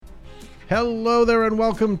Hello there and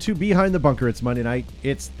welcome to Behind the Bunker. It's Monday night.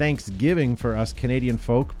 It's Thanksgiving for us Canadian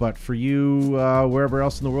folk, but for you wherever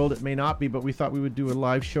else in the world it may not be, but we thought we would do a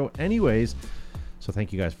live show anyways. So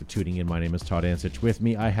thank you guys for tuning in. My name is Todd Ansich. With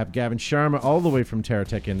me, I have Gavin Sharma all the way from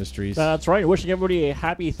TerraTech Industries. That's right. Wishing everybody a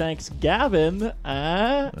happy Thanksgiving.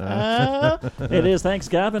 It is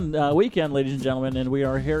Thanksgiving weekend, ladies and gentlemen, and we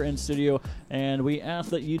are here in studio, and we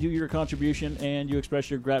ask that you do your contribution and you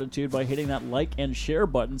express your gratitude by hitting that like and share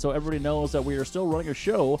button so everybody knows that we are still running a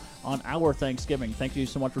show on our Thanksgiving. Thank you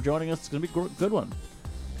so much for joining us. It's going to be a good one.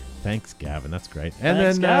 Thanks, Gavin. That's great. And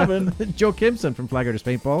Thanks, then Gavin. Joe Kimson from Flag Artist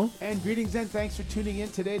Paintball. And greetings and thanks for tuning in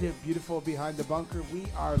today to beautiful Behind the Bunker. We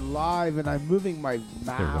are live, and I'm moving my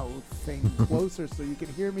mouth thing closer so you can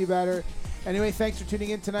hear me better. Anyway, thanks for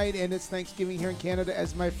tuning in tonight, and it's Thanksgiving here in Canada,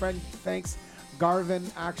 as my friend thanks Garvin,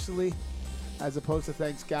 actually, as opposed to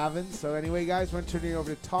thanks Gavin. So anyway, guys, we're turning it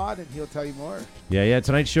over to Todd, and he'll tell you more. Yeah.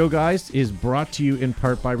 Tonight's show, guys, is brought to you in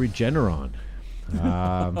part by Regeneron.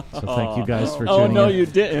 So thank you guys for tuning in. Oh, no, you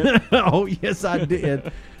didn't. Oh, yes, I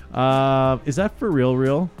did. Is that for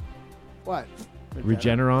real? What?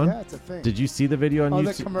 Regeneron? Yeah, it's a thing. Did you see the video on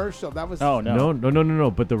YouTube? The commercial. That was... Oh, no.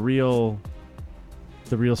 No. But the real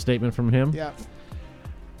statement from him? Yeah.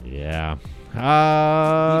 Yeah.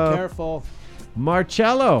 Be careful.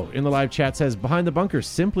 Marcello in the live chat says, Behind the Bunker,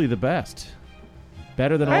 simply the best.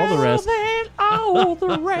 Better than all the rest. Better than all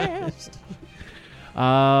the rest.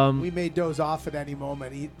 We may doze off at any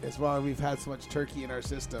moment as well. We've had so much turkey in our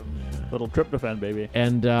system. Little tryptophan, baby.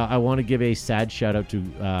 And I want to give a sad shout out to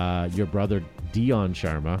your brother Dion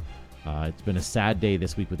Sharma. It's been a sad day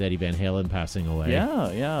this week with Eddie Van Halen passing away.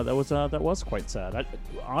 Yeah, that was quite sad.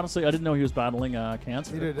 Honestly, I didn't know he was battling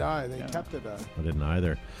cancer. Neither did I. They kept it. I didn't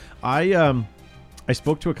either. I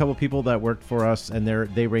spoke to a couple people that worked for us, and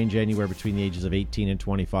they range anywhere between the ages of 18 and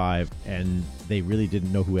 25, and they really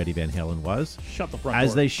didn't know who Eddie Van Halen was. Shut the front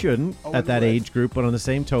As door. they shouldn't at that age group, but on the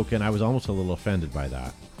same token, I was almost a little offended by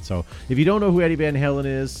that. So if you don't know who Eddie Van Halen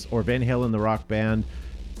is, or Van Halen the rock band,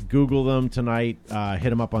 Google them tonight,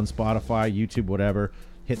 hit them up on Spotify, YouTube, whatever,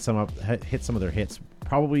 hit some of their hits.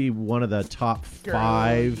 Probably one of the top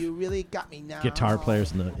five you really got me now. guitar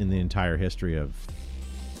players in the entire history of...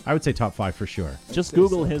 I would say top five for sure. Just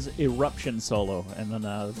Google his Eruption solo, and then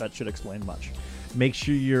that should explain much. Make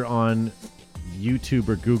sure you're on YouTube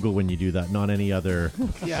or Google when you do that, not any other...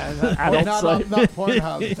 Yeah, Adult not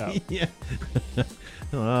Pornhub.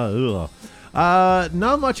 No. Yeah.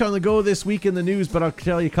 Not much on the go this week in the news, but I'll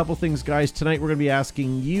tell you a couple things, guys. Tonight we're going to be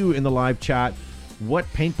asking you in the live chat,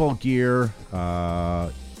 what paintball gear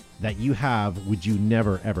that you have would you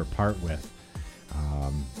never, ever part with?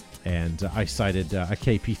 And I cited a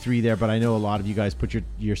KP3 there, but I know a lot of you guys put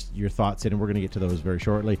your thoughts in, and we're going to get to those very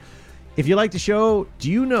shortly. If you like the show,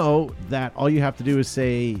 do you know that all you have to do is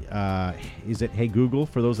say, is it Hey Google,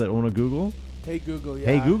 for those that own a Google? Hey Google, yeah.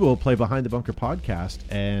 Hey Google, play Behind the Bunker podcast,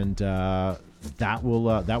 and that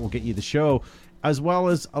will get you the show, as well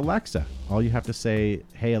as Alexa. All you have to say,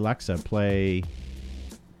 Hey Alexa, play...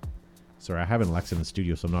 Sorry, I have an Alexa in the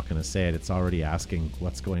studio, so I'm not going to say it. It's already asking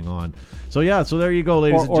what's going on. So there you go,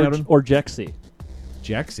 ladies and gentlemen. Or Jexy.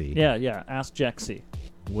 Jexy? Yeah, ask Jexy.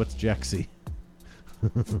 What's Jexy?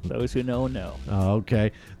 Those who know. Oh,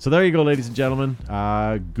 okay. So there you go, ladies and gentlemen.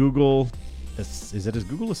 Google, is it as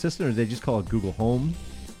Google Assistant, or do they just call it Google Home?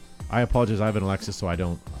 I apologize, I have an Alexa, so I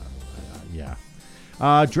don't... yeah.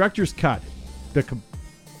 Director's Cut. The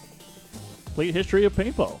Complete history of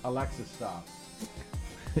paintball. Alexa, stop.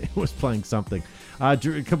 It was playing something.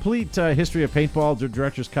 Complete history of paintball. The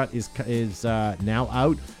director's cut is now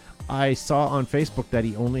out. I saw on Facebook that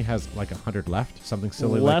he only has like 100 left, something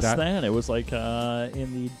silly like that. Less than. It was like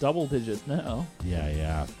in the double digits now.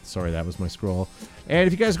 Yeah. Sorry, that was my scroll. And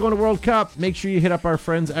if you guys go on to World Cup, make sure you hit up our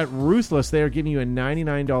friends at Ruthless. They are giving you a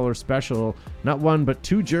 $99 special. Not one, but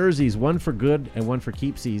two jerseys, one for good and one for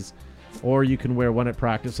keepsies. Or you can wear one at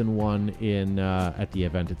practice and one in at the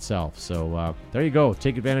event itself. So there you go.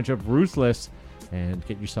 Take advantage of Ruthless and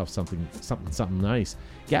get yourself something nice.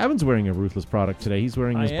 Gavin's wearing a Ruthless product today. He's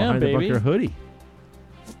wearing his Behind the Bunker hoodie.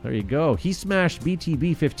 There you go. He smashed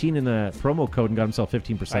BTB15 in the promo code and got himself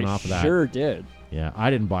 15% off of that. Sure did. Yeah,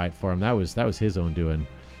 I didn't buy it for him. That was his own doing.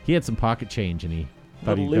 He had some pocket change and he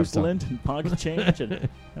thought Little loose lint and pocket change, and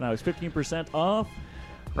I was 15% off.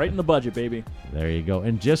 Right in the budget, baby. There you go.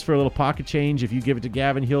 And just for a little pocket change, if you give it to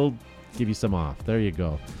Gavin, he'll give you some off. There you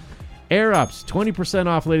go. Air Ups, 20%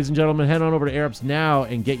 off, ladies and gentlemen. Head on over to Air Ups now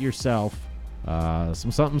and get yourself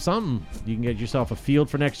some something. You can get yourself a field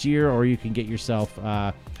for next year, or you can get yourself,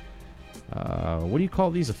 what do you call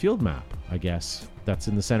these? A field map, I guess. That's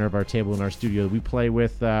in the center of our table in our studio that we play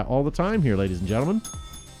with all the time here, ladies and gentlemen.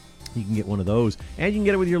 You can get one of those, and you can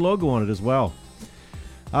get it with your logo on it as well.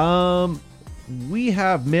 We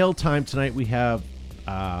have mail time tonight. We have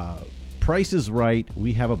Price is Right.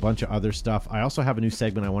 We have a bunch of other stuff. I also have a new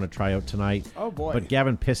segment I want to try out tonight. Oh, boy. But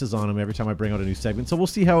Gavin pisses on him every time I bring out a new segment, so we'll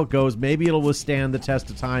see how it goes. Maybe it'll withstand the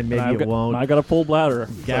test of time. Maybe it won't. I got a full bladder.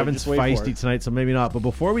 Gavin's feisty tonight, so maybe not. But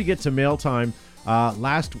before we get to mail time,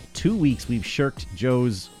 last 2 weeks we've shirked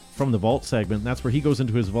Joe's From the Vault segment. That's where he goes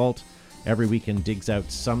into his vault every week and digs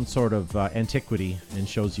out some sort of antiquity and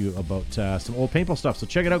shows you about some old paintball stuff. So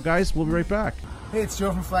check it out, guys. We'll be right back. Hey, it's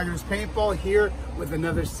Joe from Flaggers Paintball here with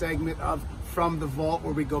another segment of From the Vault,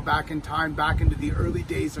 where we go back in time, back into the early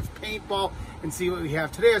days of paintball and see what we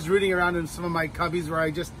have. Today I was rooting around in some of my cubbies where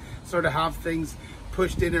I just sort of have things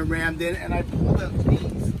pushed in and rammed in, and I pulled out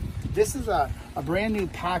these. This is a brand new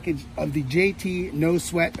package of the JT No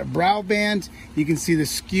Sweat Brow Band. You can see the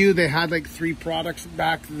SKU. They had like 3 products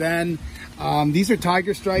back then. These are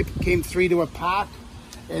Tiger Stripe, came 3 to a pack.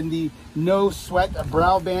 And the No Sweat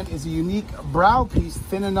Brow Band is a unique brow piece,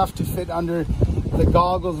 thin enough to fit under the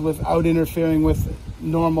goggles without interfering with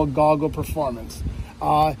normal goggle performance.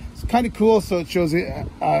 It's kind of cool, so it shows a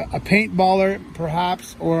paintballer,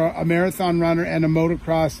 perhaps, or a marathon runner and a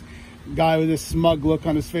motocross guy with a smug look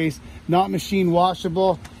on his face. Not machine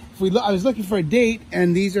washable. I was looking for a date,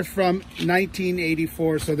 and these are from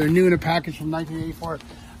 1984, so they're new in a package from 1984.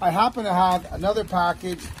 I happen to have another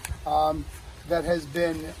package that has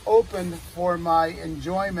been opened for my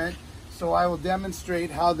enjoyment, so I will demonstrate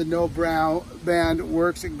how the No Brow Band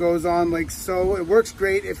works. It goes on like so. It works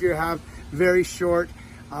great if you have very short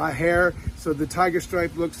hair. So the Tiger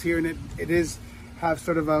Stripe looks here, and it is have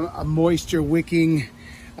sort of a moisture wicking,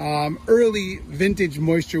 early vintage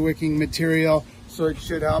moisture wicking material, so it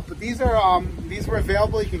should help. But these were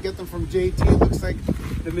available. You can get them from JT. It looks like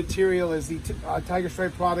the material is the Tiger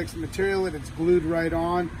Stripe Products material, and it's glued right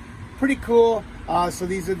on. Pretty cool. So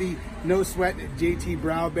these are the No Sweat JT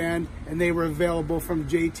Brow Band, and they were available from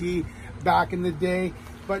JT back in the day.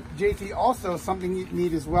 But JT also, something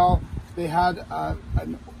neat as well, they had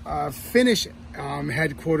a Finnish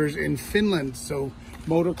headquarters in Finland. So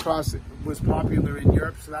motocross was popular in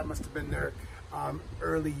Europe, so that must have been their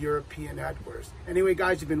early European headquarters. Anyway,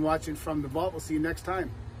 guys, you've been watching From the Vault. We'll see you next time.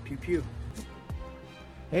 Pew pew.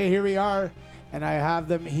 Hey, here we are. And I have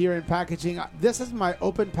them here in packaging. This is my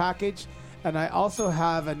open package, and I also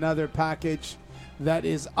have another package that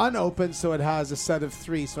is unopened, so it has a set of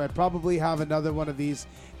 3. So I probably have another one of these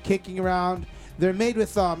kicking around. They're made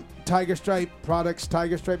with Tiger Stripe products,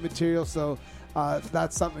 Tiger Stripe material, so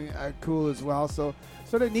that's something cool as well. So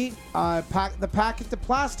sort of neat. The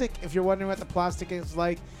plastic, if you're wondering what the plastic is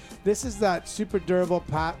like, this is that super durable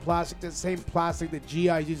plastic, the same plastic that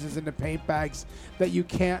GI uses in the paint bags that you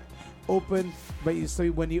can't open, but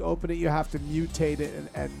when you open it, you have to mutate it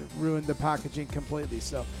and ruin the packaging completely.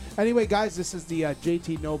 So anyway, guys, this is the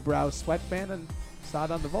JT No Brow Sweatband, and saw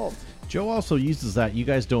it on the Vault. Joe also uses that. You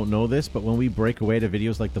guys don't know this, but when we break away to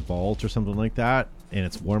videos like the Vault or something like that, and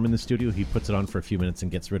it's warm in the studio, he puts it on for a few minutes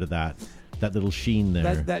and gets rid of that little sheen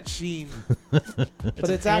there. That sheen. But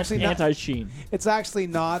it's actually anti-sheen. It's actually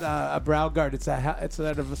not a brow guard. It's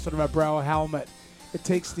sort of a brow helmet. It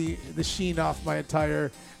takes the sheen off my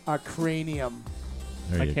entire cranium.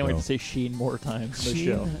 I can't wait to say Sheen more times in the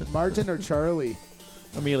show. Martin or Charlie?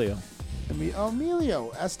 Emilio.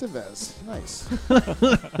 Emilio Estevez. Nice.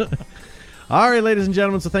 All right, ladies and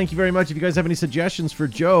gentlemen, so thank you very much. If you guys have any suggestions for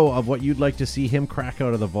Joe of what you'd like to see him crack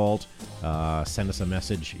out of the vault, send us a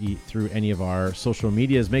message through any of our social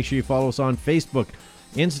medias. Make sure you follow us on Facebook,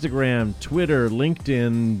 Instagram, Twitter,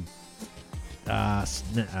 LinkedIn,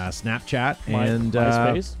 Snapchat, and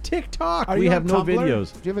MySpace? TikTok. We have no Tumblr?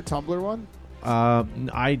 videos. Do you have a Tumblr one?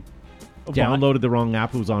 I downloaded the wrong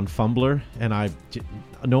app. It was on Fumbler, and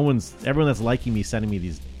everyone that's liking me sending me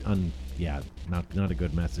these not a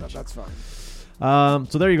good message. No, that's fine.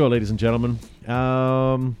 So there you go, ladies and gentlemen.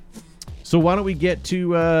 So why don't we get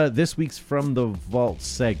to this week's From the Vault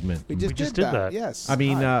segment? We just did that. Yes. I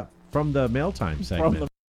mean, from the Mail Time segment. From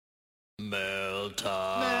the Mail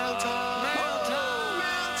Time.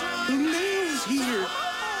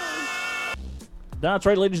 That's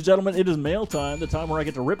right, ladies and gentlemen. It is mail time, the time where I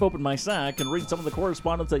get to rip open my sack and read some of the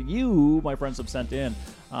correspondence that you, my friends, have sent in.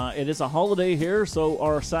 It is a holiday here, so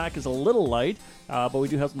our sack is a little light, but we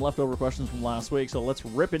do have some leftover questions from last week, so let's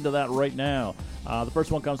rip into that right now. The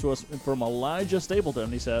first one comes to us from Elijah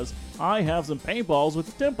Stapleton. He says, I have some paintballs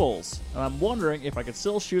with dimples, and I'm wondering if I could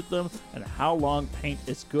still shoot them and how long paint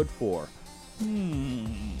is good for.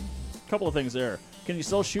 Couple of things there. Can you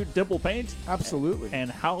still shoot dimple paint? Absolutely.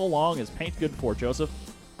 And how long is paint good for, Joseph?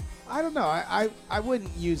 I don't know. I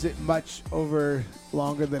wouldn't use it much over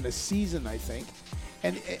longer than a season, I think.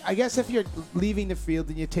 And I guess if you're leaving the field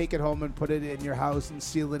and you take it home and put it in your house and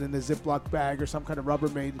seal it in a Ziploc bag or some kind of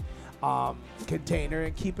Rubbermaid container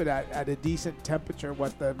and keep it at a decent temperature,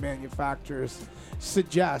 what the manufacturers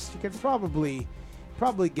suggest, you can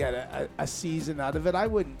probably get a season out of it. I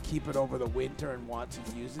wouldn't keep it over the winter and want to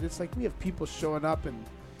use it. It's like we have people showing up and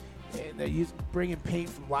they're bringing paint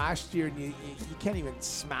from last year, and you can't even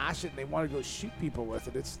smash it, and they want to go shoot people with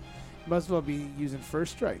it. It's might as well be using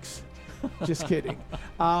first strikes. Just kidding.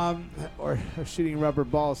 Or shooting rubber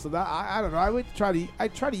balls. So that I don't know. I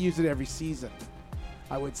try to use it every season,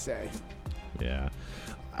 I would say. Yeah.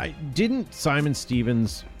 Didn't Simon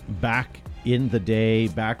Stevens back in the day,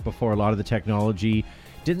 back before a lot of the technology,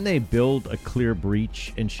 didn't they build a clear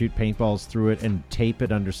breach and shoot paintballs through it and tape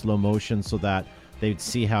it under slow motion so that they'd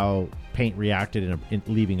see how paint reacted in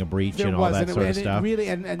leaving a breach and all that sort of stuff? It really,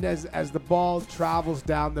 and as the ball travels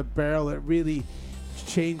down the barrel, it really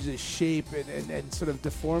changes shape and sort of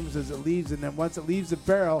deforms as it leaves. And then once it leaves the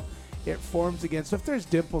barrel, it forms again. So if there's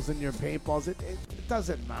dimples in your paintballs, it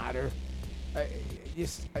doesn't matter.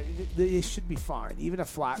 It should be fine. Even a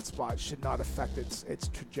flat spot should not affect its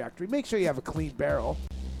trajectory. Make sure you have a clean barrel.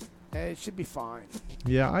 It should be fine.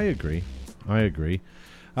 Yeah, I agree.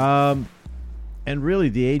 And really,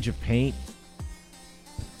 the age of paint,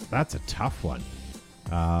 that's a tough one.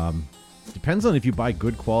 Depends on if you buy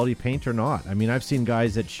good quality paint or not. I mean, I've seen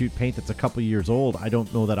guys that shoot paint that's a couple years old. I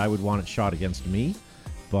don't know that I would want it shot against me,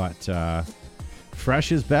 but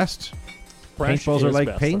fresh is best. Paintballs are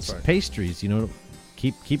like pastries. You know,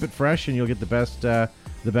 keep it fresh, and you'll get the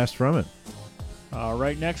best from it. All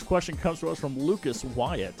right, next question comes to us from Lucas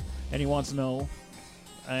Wyatt, and he wants to know.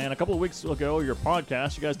 And a couple of weeks ago, your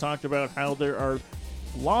podcast, you guys talked about how there are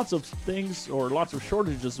lots of things or lots of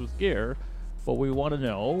shortages with gear, but we want to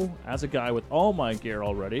know, as a guy with all my gear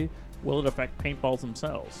already, will it affect paintballs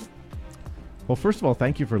themselves? Well, first of all,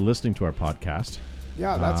 thank you for listening to our podcast.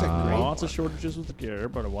 Yeah, that's a great Lots of shortages with the gear,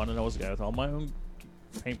 but I want to know, as a guy with all my own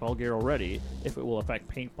paintball gear already, if it will affect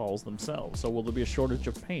paintballs themselves. So will there be a shortage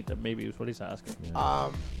of paint? That maybe is what he's asking.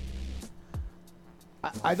 Yeah.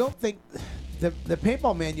 I don't think the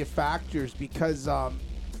paintball manufacturers, because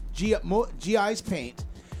GI's paint,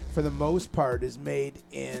 for the most part, is made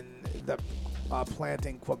in the plant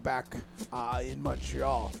in Quebec, in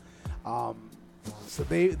Montreal. So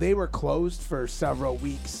they were closed for several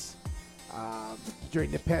weeks during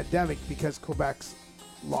the pandemic because Quebec's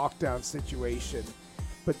lockdown situation.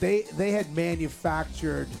 But they had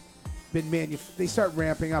manufactured, they start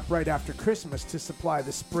ramping up right after Christmas to supply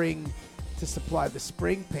the spring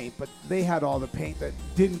paint, but they had all the paint that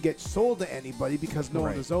didn't get sold to anybody because no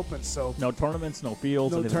one was open. So no tournaments, no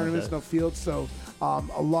fields, no fields. So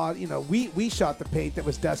a lot, we shot the paint that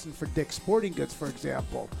was destined for Dick's Sporting Goods, for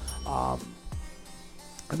example.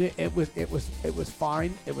 And it was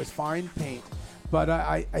fine. It was fine paint, but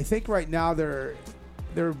I think right now they're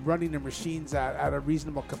running their machines at a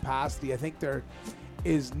reasonable capacity. I think there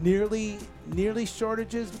is nearly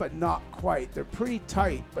shortages, but not quite. They're pretty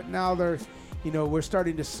tight, but now we're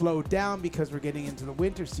starting to slow down because we're getting into the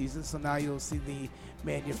winter season. So now you'll see the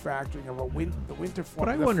manufacturing of the winter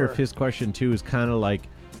formula. But I wonder if his question too is kind of like,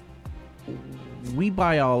 we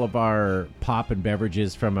buy all of our pop and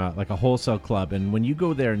beverages from a wholesale club, and when you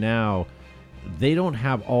go there now, they don't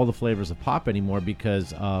have all the flavors of pop anymore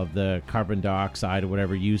because of the carbon dioxide or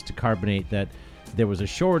whatever used to carbonate. That there was a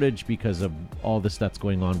shortage because of all this that's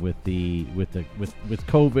going on with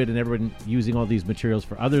COVID and everyone using all these materials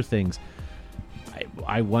for other things.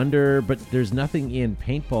 I wonder, but there's nothing in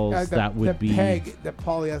paintballs that would be the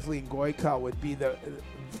polyethylene goika would be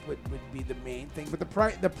the main thing. But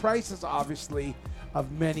the prices obviously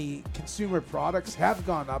of many consumer products have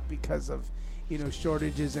gone up because of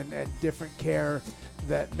shortages and different care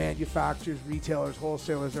that manufacturers, retailers,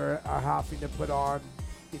 wholesalers are having to put on.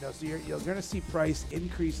 So you're going to see price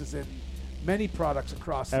increases in many products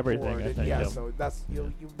across everything, the board. I think, yeah, so that's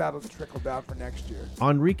that'll trickle down for next year.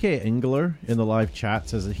 Enrique Engler in the live chat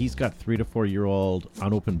says that he's got 3 to 4 year old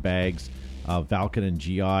unopened bags of Valken and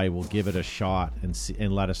GI. We'll give it a shot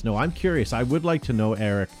and let us know. I'm curious. I would like to know,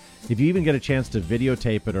 Eric, if you even get a chance to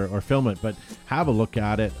videotape it or film it, but have a look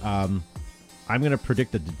at it. I'm going to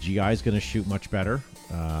predict that the GI is going to shoot much better.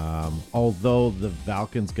 Although the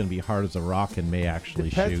Valken's going to be hard as a rock and may actually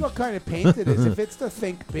shoot. Depends what kind of paint it is. If it's the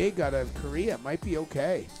Think Big out of Korea, it might be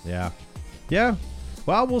okay. Yeah.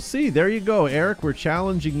 Well, we'll see. There you go, Eric. We're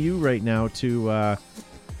challenging you right now to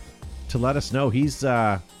let us know. He's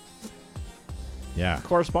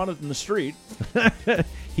correspondent in the street.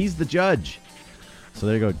 He's the judge. So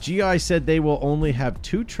there you go. GI said they will only have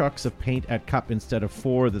 2 trucks of paint at Cup instead of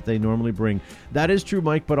 4 that they normally bring. That is true,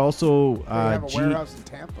 Mike, but also They have a warehouse in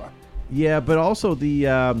Tampa. Yeah, but also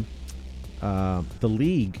the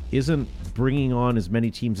league isn't bringing on as many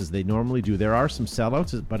teams as they normally do. There are some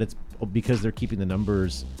sellouts, but it's because they're keeping the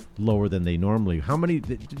numbers lower than they normally. How many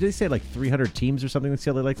did they say? Like 300 teams or something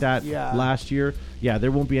silly like that last year? Yeah, there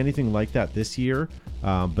won't be anything like that this year.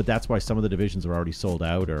 But that's why some of the divisions are already sold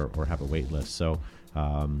out or have a wait list. So.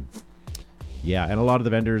 Yeah, and a lot of the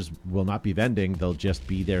vendors will not be vending. They'll just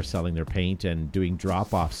be there selling their paint and doing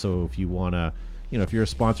drop-offs. So if you want to, if you're a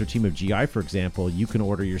sponsor team of GI, for example, you can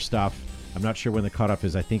order your stuff. I'm not sure when the cutoff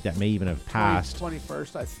is. I think that may even have passed.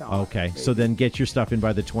 21st, I thought. Okay, maybe. So then get your stuff in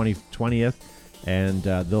by the 20th, and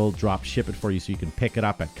they'll drop ship it for you so you can pick it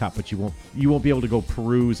up at Cup, but you won't be able to go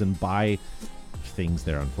peruse and buy things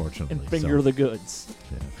there, unfortunately. And finger the goods.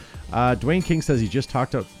 Yeah. Dwayne King says he just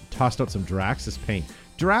tossed out some Draxus paint.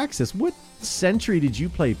 Draxus, what century did you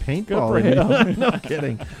play paintball in? No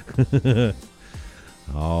kidding.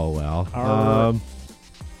 Oh, well.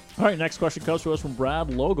 All right, next question comes to us from Brad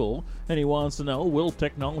Logal, and he wants to know, will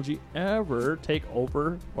technology ever take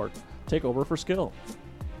over for skill?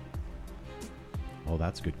 Oh,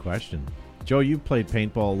 that's a good question. Joe, you've played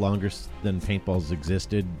paintball longer than paintball's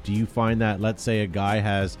existed. Do you find that, let's say, a guy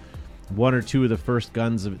has 1 or 2 of the first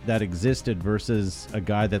guns that existed versus a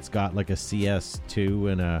guy that's got like a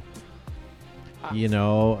CS2 and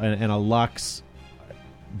a Lux,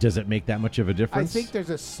 does it make that much of a difference? I think there's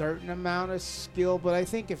a certain amount of skill, but I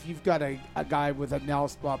think if you've got a guy with a Nell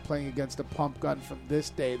spot playing against a pump gun from this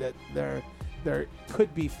day, that there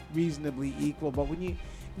could be reasonably equal. But if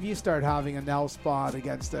you start having a Nell spot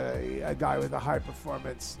against a guy with a high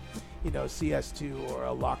performance, CS2 or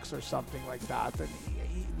a Lux or something like that,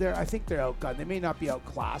 then I think they're outgunned. They may not be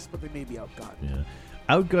outclassed, but they may be outgunned. Yeah,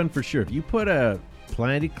 outgunned for sure. If you put a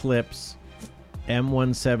Planet Eclipse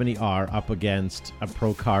M170R up against a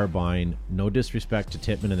Pro Carbine, no disrespect to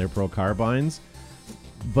Tippmann and their Pro Carbines,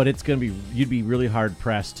 but you'd be really hard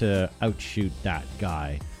pressed to outshoot that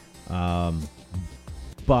guy.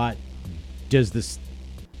 But does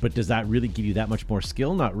that really give you that much more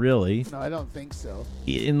skill? Not really. No, I don't think so.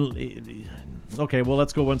 Okay, well,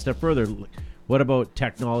 let's go one step further. What about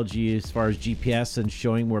technology as far as GPS and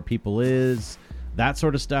showing where people is? That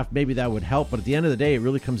sort of stuff, maybe that would help. But at the end of the day, it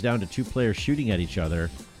really comes down to 2 players shooting at each other.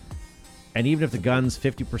 And even if the gun's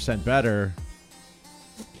 50% better,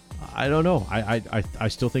 I don't know. I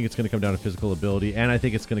still think it's going to come down to physical ability, and I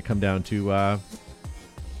think it's going to come down to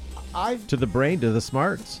the brain, to the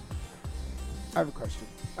smarts. I have a question.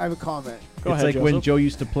 I have a comment. Go ahead, like Joseph. when Joe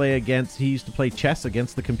used to play chess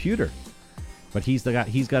against the computer. But he's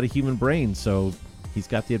got a human brain, so he's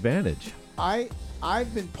got the advantage.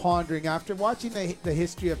 I've been pondering after watching the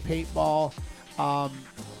history of paintball.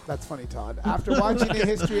 That's funny, Todd. After watching the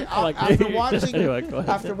history,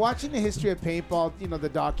 after watching the history of paintball, the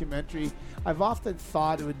documentary, I've often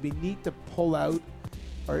thought it would be neat to pull out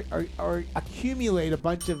or accumulate a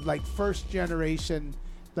bunch of like first generation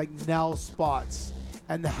like Nell spots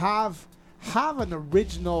and have an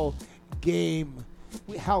original game.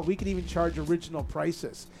 We could even charge original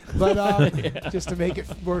prices, but just to make it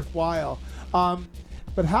worthwhile.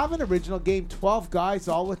 But have an original game, 12 guys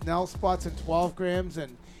all with Nell spots and 12 grams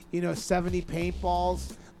and 70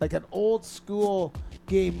 paintballs, like an old school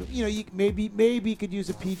game. You maybe you could use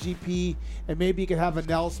a PGP and maybe you could have a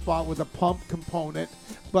Nell spot with a pump component,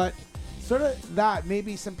 but sort of that,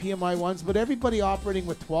 maybe some PMI ones, but everybody operating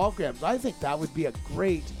with 12 grams. I think that would be a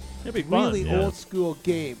great, really old school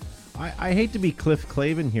game. I hate to be Cliff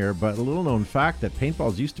Clavin here, but a little known fact that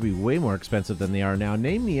paintballs used to be way more expensive than they are now.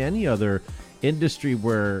 Name me any other industry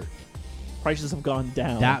where prices have gone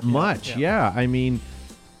down that much. Yeah. I mean,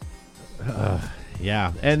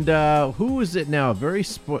 yeah. And who is it now? A very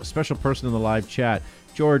special person in the live chat.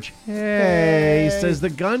 George, hey, says the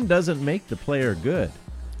gun doesn't make the player good.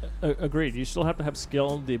 Agreed. You still have to have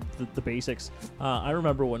skill, the basics. I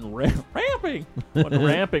remember when ramping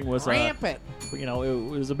was rampant. It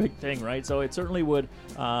was a big thing, right? So it certainly would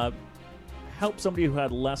help somebody who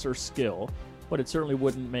had lesser skill, but it certainly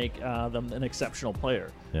wouldn't make them an exceptional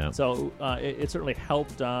player. Yeah. So it certainly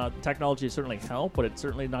helped. Technology certainly helped, but it's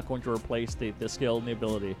certainly not going to replace the skill and the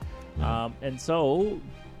ability. Yeah. And so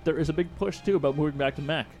there is a big push too about moving back to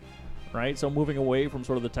mech. Right, so moving away from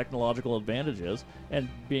sort of the technological advantages and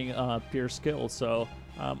being pure skill. So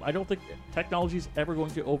I don't think technology is ever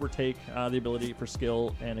going to overtake the ability for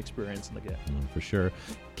skill and experience in the game. For sure.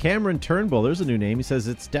 Cameron Turnbull, there's a new name. He says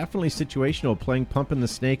it's definitely situational. Playing Pump in the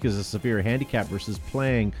Snake is a severe handicap versus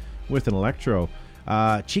playing with an Electro.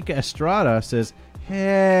 Chica Estrada says,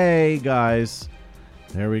 hey, guys,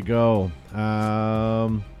 There we go.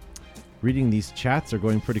 Reading these chats are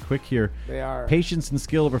going pretty quick here. They are. Patience and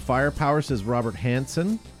skill over firepower, says Robert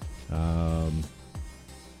Hansen.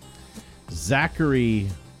 Zachary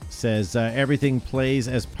says everything plays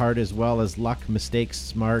as part as well as luck, mistakes,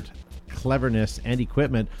 smart, cleverness, and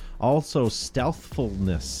equipment. Also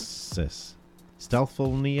stealthfulness.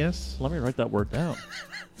 Stealthfulness? Let me write that word down.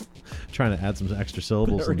 Trying to add some extra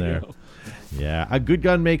syllables in there. Go. Yeah, a good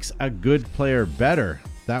gun makes a good player better.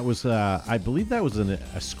 That was, I believe that was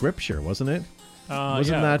a scripture, wasn't it?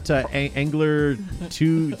 Wasn't that Angler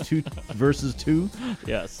 2 verses 2?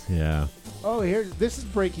 Yes. Yeah. Oh, this is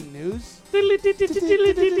breaking news.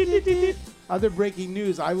 Other breaking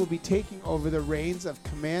news, I will be taking over the reins of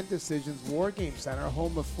Command Decisions War Game Center,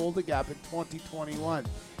 home of Fulda Gap in 2021.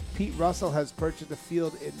 Pete Russell has purchased a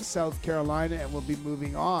field in South Carolina and will be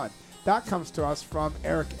moving on. That comes to us from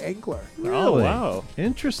Eric Engler. Really? Oh, wow.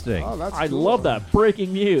 Interesting. Oh, that's I cool. love that.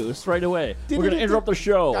 Breaking news right away. We're going to interrupt the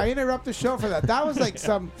show. I interrupt the show for that. That was like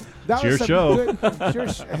some. That It's was your some show. Good,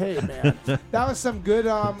 hey man, that was some good,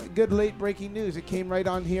 good late breaking news. It came right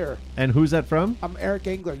on here. And who's that from? I'm Eric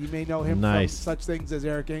Engler. You may know him Nice. from such things as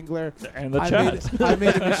Eric Engler. And the I chat. Made, I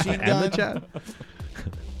made a machine gun. And the chat.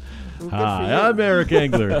 Well, good for Hi, you. I'm Eric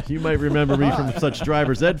Engler. You might remember me from such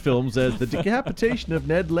driver's ed films as The Decapitation of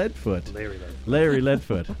Ned Leadfoot, Larry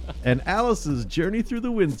Leadfoot, and Alice's Journey Through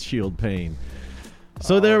the Windshield Pane.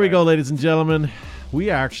 So there we go, ladies and gentlemen. We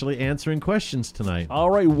are actually answering questions tonight. All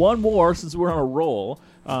right, one more since we're on a roll.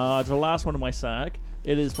 It's the last one in my sack.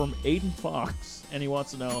 It is from Aiden Fox, and he wants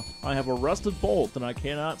to know, I have a rusted bolt and I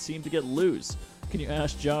cannot seem to get loose. Can you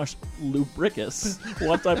ask Josh Lubricus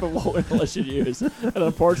what type of oil I should use? And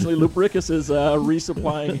unfortunately, Lubricus is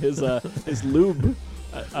resupplying his lube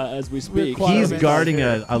as we speak. He's Requirements guarding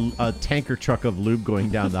here. a tanker truck of lube going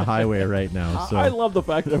down the highway right now. So I love the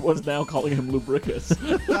fact that everyone's now calling him Lubricus.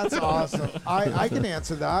 That's awesome. I can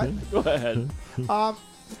answer that. Go ahead.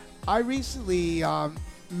 I recently,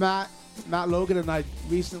 Matt Logan and I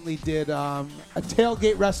recently did a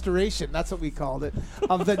tailgate restoration. That's what we called it,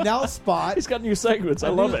 of the Nell spot. He's got new segments. I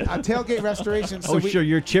love it. A tailgate restoration. So oh, sure,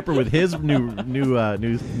 you're chipper with his new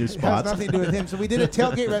It has spots. nothing to do with him. So we did a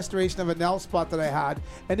tailgate restoration of a Nell spot that I had,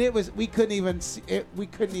 and it was we couldn't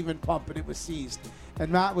even pump it. It was seized,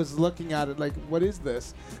 and Matt was looking at it like, "What is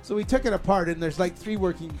this?" So we took it apart, and there's like three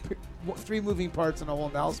moving parts in a whole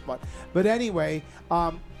Nell spot. But anyway,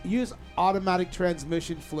 use automatic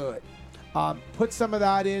transmission fluid. Put some of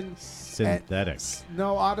that in. Synthetics.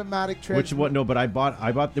 No automatic transmission. Which one? No, but I bought.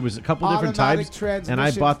 There was a couple different Automatic types, transmission. and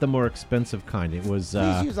I bought the more expensive kind. It was.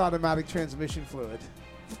 Please use automatic transmission fluid.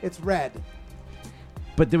 It's red.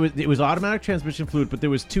 But it was automatic transmission fluid. But there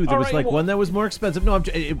was two. There All was right, like well- one that was more expensive. No,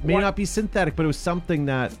 it may Why- not be synthetic, but it was something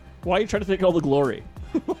that. Why are you trying to take all the glory?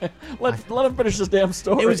 let him finish this damn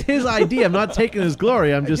story. It was his idea. I'm not taking his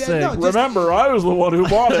glory. I'm just Yeah, saying. no, just- Remember, I was the one who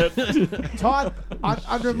bought it. Todd,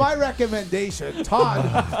 under my recommendation,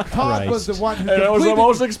 Todd was the one who And it was the completed,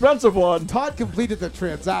 most expensive one. Todd completed the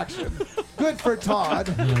transaction. Good for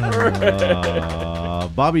Todd.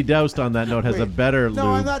 Bobby Doust on that note has a Wait, better No,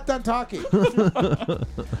 lube. I'm not done talking.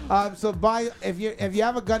 So if you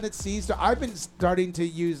have a gun that's seized, I've been starting to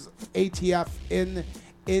use ATF in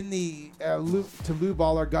the lube to lube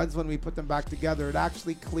all our guns when we put them back together. It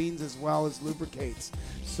actually cleans as well as lubricates.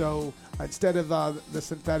 So instead of the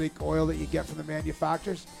synthetic oil that you get from the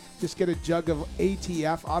manufacturers, just get a jug of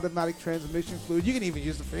ATF, automatic transmission fluid. You can even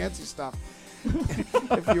use the fancy stuff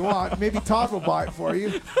if you want. Maybe Todd will buy it for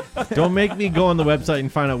you. Don't make me go on the website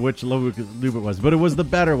and find out which lube it was, but it was the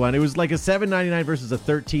better one. It was like a $7.99 versus a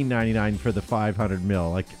 $13.99 for the 500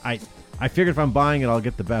 mil. Like I figured if I'm buying it, I'll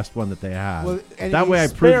get the best one that they have. Well, and that way I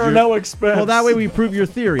it's prove Spare your, no expense. well, that way we prove your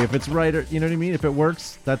theory. If it's right, or, you know what I mean? If it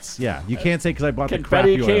works, that's, yeah. You can't say because I bought the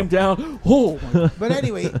Confetti crappy came oil. down. Oh, my But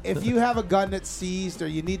anyway, if you have a gun that's seized or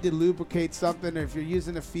you need to lubricate something, or if you're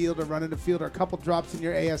using a field or running a field or a couple drops in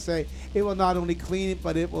your ASA, it will not only clean it,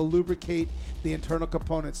 but it will lubricate the internal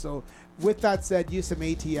components. So with that said, use some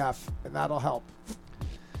ATF, and that'll help.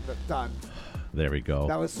 Done. There we go.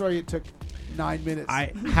 That was, sorry it took 9 minutes.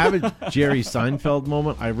 I have a Jerry Seinfeld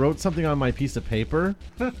moment. I wrote something on my piece of paper,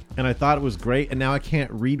 and I thought it was great, and now I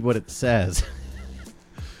can't read what it says.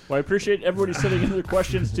 Well, I appreciate everybody sending in their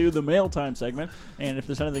questions to the mail time segment. And if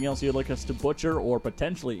there's anything else you'd like us to butcher or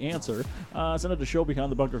potentially answer, send it to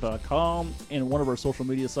showbehindthebunker.com and one of our social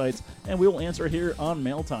media sites, and we will answer it here on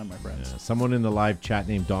mail time, my friends. Someone in the live chat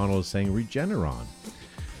named Donald is saying Regeneron.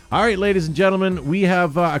 All right, ladies and gentlemen, we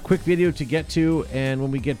have a quick video to get to, and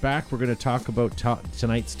when we get back, we're going to talk about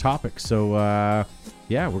tonight's topic. So,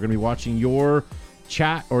 yeah, we're going to be watching your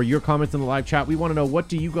chat or your comments in the live chat. We want to know, what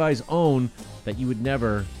do you guys own that you would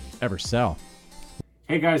never, ever sell?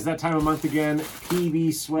 Hey guys, that time of month again.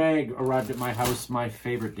 PB Swag arrived at my house, my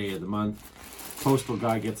favorite day of the month. Postal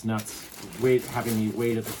guy gets nuts having me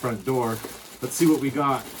wait at the front door. Let's see what we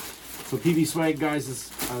got. So PB Swag, guys,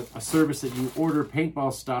 is a service that you order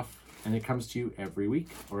paintball stuff and it comes to you every week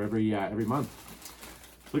or every month.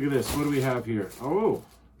 Look at this. What do we have here? Oh,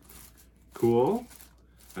 cool.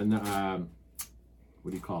 And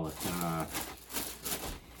what do you call it?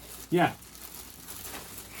 Yeah.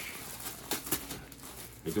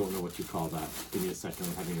 I don't know what you call that. Give me a second.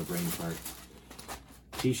 I'm having a brain fart.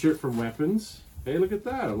 T-shirt from Weapons. Hey, look at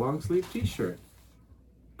that. A long sleeve T-shirt.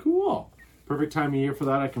 Cool. Perfect time of year for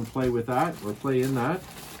that. I can play with that or play in that.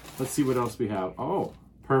 Let's see what else we have. Oh,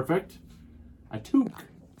 perfect. A toque,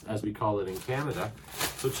 as we call it in Canada.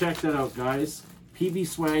 So check that out, guys. PB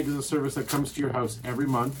Swag is a service that comes to your house every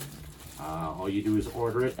month. All you do is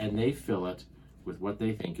order it, and they fill it with what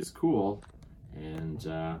they think is cool. And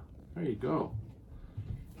there you go.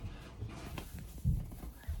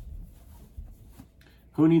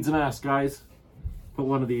 Who needs an ass, guys? Put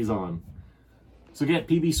one of these on. So get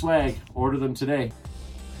PB Swag. Order them today.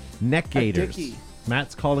 Neck gaiters.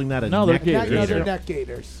 Matt's calling that a neck gaiter. No, they're neck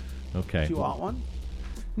gaiters. Okay. Do you want one?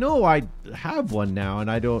 No, I have one now,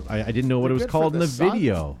 and I didn't know what it was called in the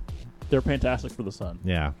video. They're fantastic for the sun.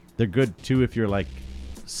 Yeah, they're good too if you're like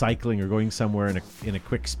cycling or going somewhere in a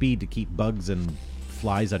quick speed to keep bugs and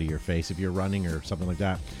flies out of your face if you're running or something like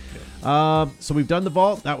that. So we've done the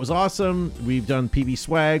vault. That was awesome. We've done PB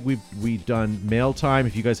Swag. We've done mail time.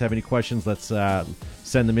 If you guys have any questions, let's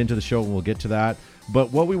send them into the show and we'll get to that.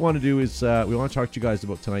 But what we want to do is we want to talk to you guys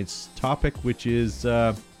about tonight's topic, which is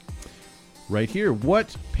right here.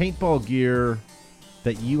 What paintball gear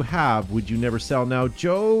that you have would you never sell? Now,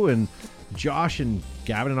 Joe and Josh and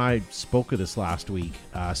Gavin and I spoke of this last week,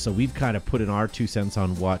 so we've kind of put in our 2 cents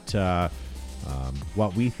on what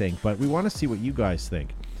we think, but we want to see what you guys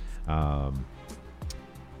think.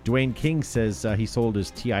 Dwayne King says he sold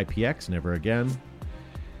his TIPX, never again.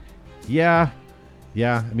 Yeah.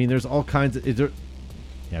 I mean, there's all kinds of.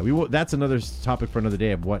 That's another topic for another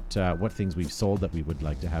day of what things we've sold that we would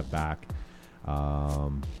like to have back.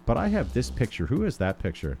 But I have this picture. Who is that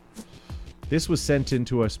picture? This was sent in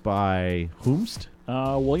to us by Whomst?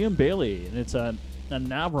 William Bailey, and it's a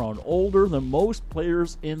Navarone, older than most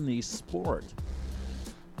players in the sport.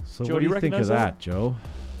 So Joe, what do you think of that, Joe?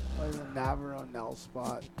 Like a Navarone Nell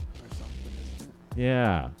spot or something, isn't it?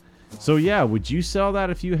 Yeah. So yeah, would you sell that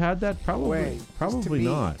if you had that? Probably me.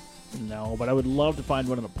 not. No, but I would love to find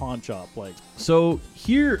one in a pawn shop. So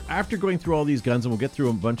here, after going through all these guns, and we'll get through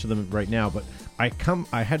a bunch of them right now, but I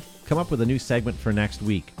had come up with a new segment for next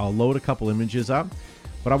week. I'll load a couple images up,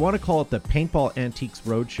 but I want to call it the Paintball Antiques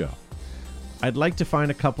Roadshow. I'd like to find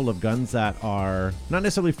a couple of guns that are not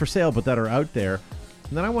necessarily for sale, but that are out there,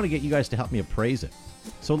 and then I want to get you guys to help me appraise it.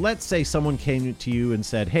 So let's say someone came to you and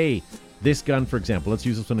said, hey, this gun, for example, let's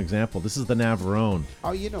use this as an example. This is the Navarone.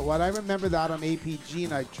 Oh, you know what? I remember that on APG,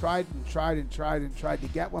 and I tried to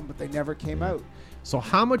get one, but they never came out. So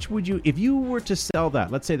how much would you, if you were to sell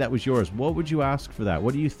that, let's say that was yours, what would you ask for that?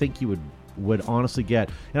 What do you think you would honestly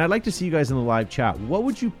get? And I'd like to see you guys in the live chat. What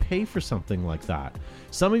would you pay for something like that?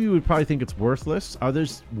 Some of you would probably think it's worthless.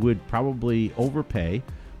 Others would probably overpay,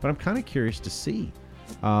 but I'm kind of curious to see.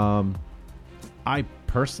 I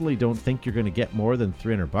personally don't think you're going to get more than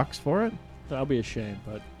 $300 for it. That'll be a shame,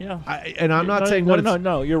 but yeah. I'm not saying what.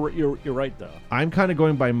 No. You're right though. I'm kind of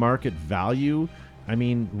going by market value. I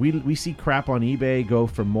mean, we see crap on eBay go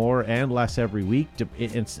for more and less every week.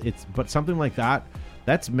 But something like that,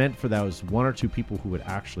 that's meant for those one or two people who would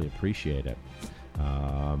actually appreciate it.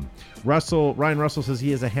 Ryan Russell says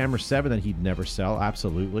he has a Hammer 7 that he'd never sell.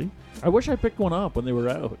 Absolutely. I wish I picked one up when they were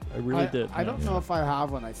out. I really did. I don't know if I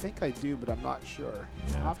have one. I think I do, but I'm not sure.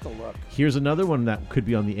 Yeah. I'll have to look. Here's another one that could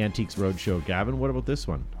be on the Antiques Roadshow. Gavin, what about this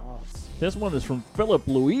one? Oh, this one is from Philip,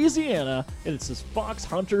 Louisiana, and it says Fox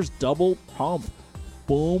Hunters Double Pump.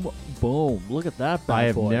 Boom, boom. Look at that bad I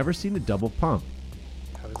have boy. never seen a double pump.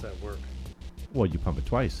 How does that work? Well, you pump it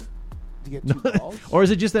twice. You get 2 balls? Or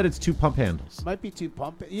is it just that it's 2 pump handles? Might be 2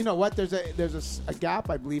 pump. You know what? There's a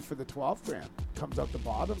gap, I believe, for the 12 gram. Comes out the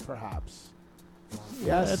bottom, perhaps.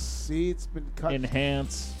 Yes. That's See, it's been cut.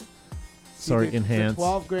 Enhance. Sorry, enhance. The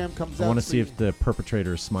 12 gram comes out. I want to see if the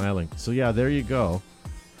perpetrator is smiling. So yeah, there you go.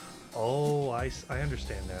 Oh, I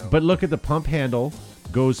understand now. But look at the pump handle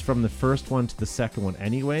goes from the first one to the second one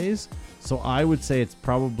anyways. So I would say it's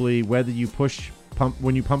probably whether you push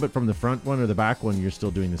when you pump it from the front one or the back one, you're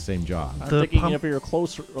still doing the same job. I'm The thinking pump- if you're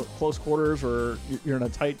close quarters or you're in a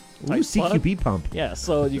tight Ooh, spot. CQB pump. Yeah,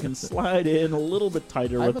 so you can slide in a little bit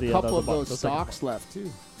tighter I have with a the couple the of bu- those the second stocks left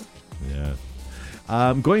too. Yeah.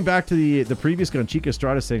 Going back to the previous gun, Chica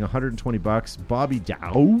Estrada saying $120. Bobby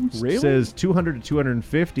Dowd Really? says 200 to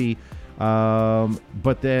 250.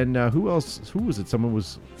 But then who else? Who was it? Someone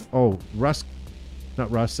was. Oh, Russ, not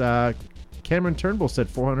Russ. Cameron Turnbull said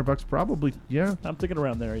 $400. Probably. Yeah. I'm thinking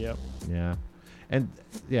around there. Yeah. Yeah. And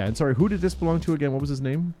sorry, who did this belong to again? What was his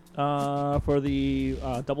name? For the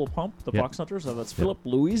double pump, the Yep. Fox Hunters. That's Philip,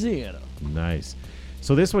 Louisiana. Nice.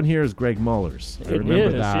 So this one here is Greg Muller's. I It remember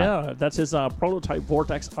is, that. yeah. That's his prototype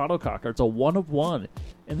Vortex autococker. It's a 1 of 1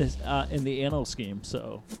 in this in the anno scheme.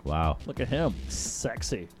 So Wow. look at him,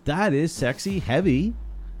 sexy. That is sexy, heavy,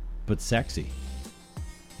 but sexy.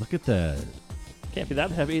 Look at the Can't be that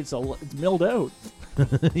heavy. It's milled out.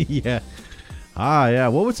 yeah. Yeah.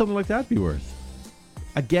 What would something like that be worth?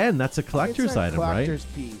 Again, that's a collector's It's a item, collector's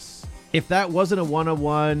right? piece. If that wasn't a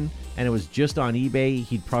 101 and it was just on eBay,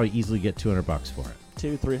 he'd probably easily get $200 for it.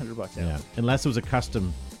 $200-300. Yeah. Unless it was a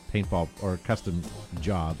custom paintball or a custom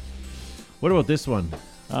job. What about this one?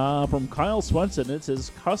 From Kyle Swenson, it's his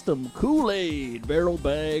custom Kool-Aid barrel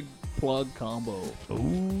bag plug combo.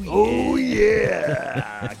 Oh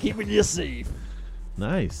yeah, keeping you safe.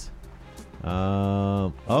 Nice.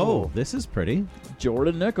 This is pretty.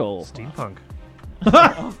 Jordan Nickel. Steampunk.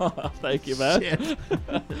 Thank you, man.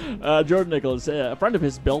 Jordan Nichols, a friend of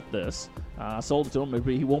his built this, sold it to him, but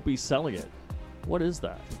he won't be selling it. What is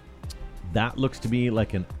that? That looks to me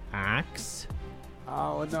like an axe.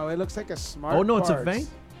 Oh no, it looks like a smart. Oh no, it's a parts. vein.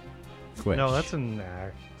 Quick. No, that's an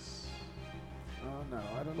axe. Oh no,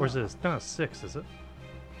 I don't know. Or is it? Not a 6, is it?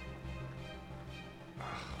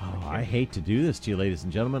 Oh, I hate to do this to you, ladies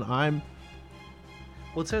and gentlemen.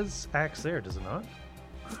 Well, it says axe there, does it not?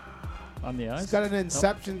 On the eyes? It's got an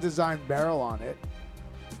Inception design barrel on it.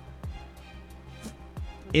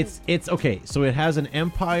 It's okay. So it has an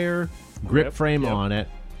Empire grip Yep, frame yep. on it,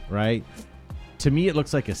 right? To me, it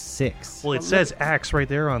looks like a 6. Well, it says axe right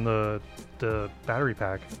there on the battery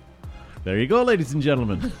pack. There you go, ladies and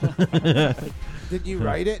gentlemen. Did you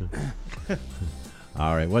write it?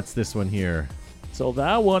 All right, what's this one here? So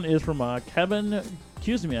that one is from Kevin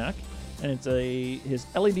Kuzmiak, and it's his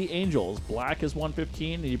LED Angels. Black is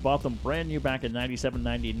 115, and he bought them brand new back in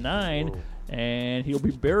 97.99, Whoa. and he'll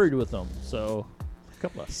be buried with them. So a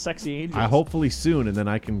couple of sexy angels. Hopefully soon, and then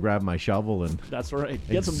I can grab my shovel and That's right.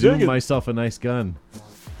 Get some zoom digging. myself a nice gun.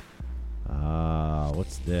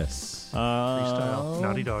 What's this? Freestyle.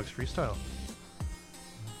 Naughty Dogs freestyle.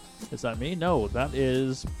 Is that me? No, that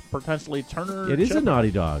is potentially Turner. It is a Shepard.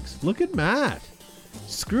 Naughty Dogs. Look at Matt.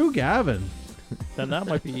 Screw Gavin. Then that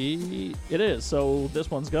might be. It is. So this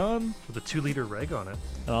one's gone. With a 2-liter reg on it.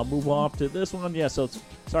 And I'll move off to this one. Yeah, so it's.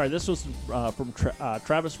 Sorry, this was from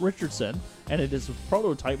Travis Richardson, and it is a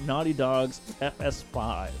prototype Naughty Dogs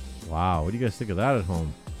FS5. Wow, what do you guys think of that at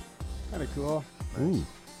home? Kind of cool. Ooh.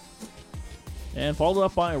 And followed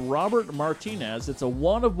up by Robert Martinez. It's a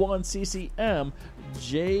 1 of 1 CCM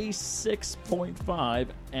J6.5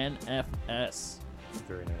 NFS.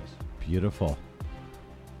 Very nice. Beautiful.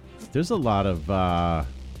 There's a lot of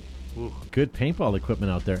Ooh. good paintball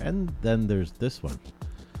equipment out there, and then there's this one.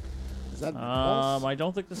 Is that Pulse? I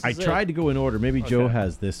don't think this is I tried to go in order. Maybe Joe Okay.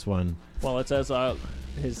 has this one. Well, it says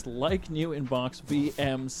his like new inbox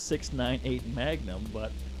VM698 Magnum,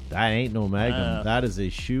 but That ain't no Magnum. Uh. That is a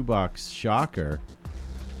shoebox shocker.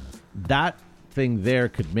 That thing there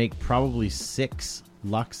could make probably 6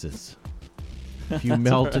 Luxes if you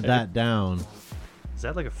melted right. that down. Is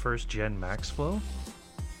that like a first-gen Max Flow?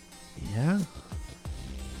 Yeah.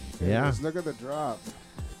 Here it Yeah. is. Look at the drop.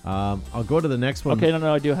 I'll go to the next one. okay,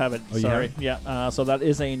 no, I do have it. Oh, you Sorry. have Yeah, so that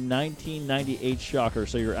is a 1998 shocker,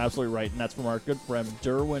 so you're absolutely right, and that's from our good friend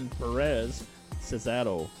Derwin Perez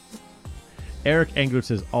Cesato. Eric Engler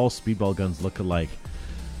says all speedball guns look alike.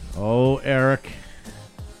 Oh, Eric.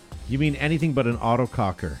 You mean anything but an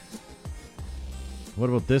autococker. What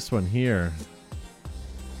about this one here?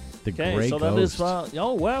 The Okay, Grey so Ghost. that is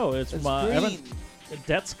oh wow, it's It's from green. Evan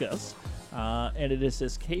Detskas, and it is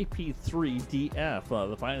his KP3DF,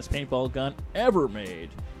 the finest paintball gun ever made.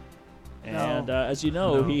 And as you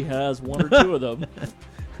know, No. he has 1 or 2 of them.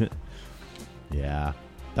 Yeah.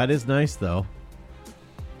 That is nice, though.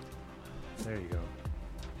 There you go.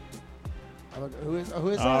 Oh, look, who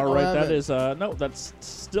is that? All right, that 11. is no, that's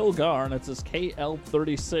still Gar, and it's his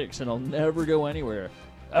KL36, and it'll never go anywhere.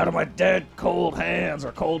 Out of my dead cold hands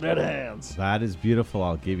or cold dead hands. That is beautiful.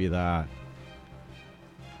 I'll give you that.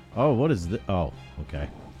 Oh, what is this? Oh, okay.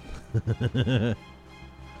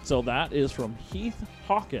 So that is from Heath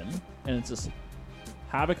Hawken, and it's this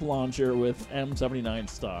Havoc launcher with M79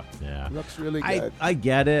 stock. Yeah. Looks really I good. I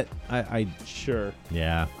get it. Sure.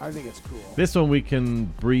 Yeah. I think it's cool. This one we can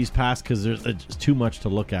breeze past because there's just too much to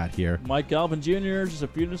look at here. Mike Galvin Jr. just a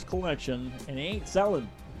few in his collection, and he ain't selling.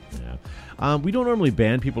 Yeah. We don't normally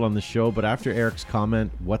ban people on the show, but after Eric's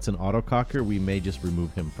comment, what's an autococker, we may just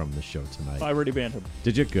remove him from the show tonight. I already banned him.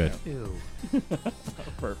 Did you? Good. Ew.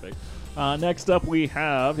 Perfect. Next up we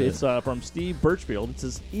have, it's from Steve Birchfield. It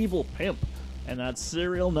says Evil Pimp, and that's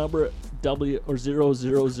serial number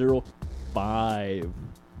W0005.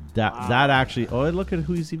 That actually. Oh, look at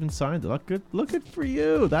who's even signed it. Look at for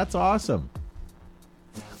you. That's awesome.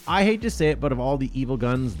 I hate to say it, but of all the evil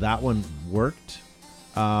guns, that one worked.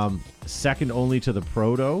 Second only to the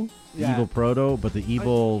Proto, Yeah. Evil Proto, but the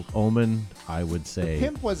Evil Omen, I would say,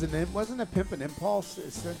 Pimp wasn't a Pimp an Impulse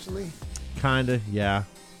essentially? kinda, yeah,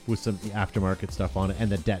 with some aftermarket stuff on it,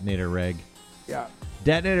 and the detonator reg. Yeah.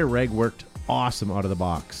 Detonator reg worked awesome out of the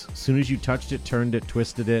box. As soon as you touched it, turned it,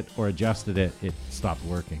 twisted it, or adjusted it, it stopped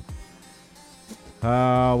working.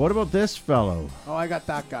 What about this fellow? Oh, I got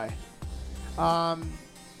that guy.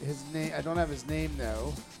 His name, I don't have his name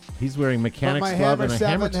now. He's wearing But mechanic's my glove Hammer and a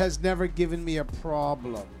 7 hammer. has never given me a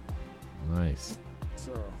problem. Nice.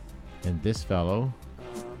 So, And this fellow,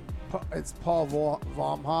 it's Paul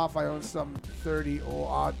Vomhoff. I own some 30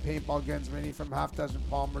 odd paintball guns, many from half dozen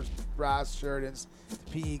Palmer's brass Sheridans to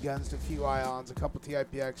PE guns to a few Ions, a couple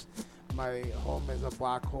TIPX. My home is a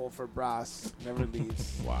black hole for brass. Never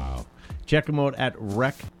leaves. wow. Check him out at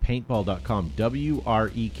recpaintball.com.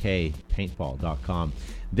 WREK paintball.com.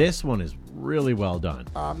 This one is really well done.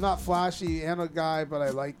 I'm not flashy and a guy, but I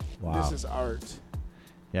like Wow. this is art.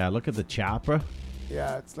 Yeah, look at the chopper.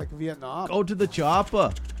 Yeah, it's like Vietnam. Go to the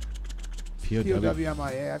chopper. POW.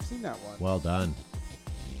 POWMIA. I've seen that one. Well done.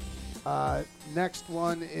 Next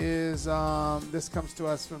one is this comes to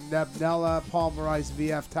us from Nebnella, Palmerized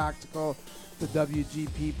VF Tactical. The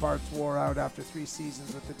WGP parts wore out after 3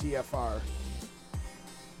 seasons with the TFR.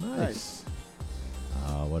 Nice.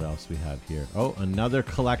 What else we have here? Oh, another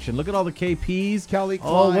collection. Look at all the KPs. Kelly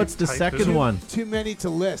Oh, Klein. what's the Type second two. one? Too many to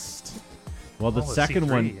list. Well, the Oh, the second C3,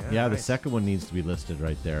 one. yeah, The nice. second one needs to be listed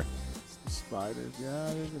right there. Spiders.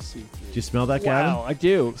 Yeah, there's a C3. Do you smell that, Gavin? Wow, I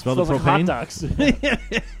do. Smell the Smells like hot propane? dogs.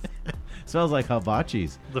 Smells like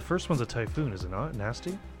hibachis. The first one's a Typhoon, is it not?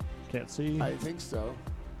 Nasty? Can't see. I think so.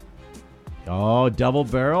 Oh, double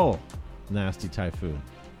barrel. Nasty Typhoon.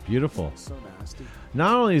 Beautiful. So nasty.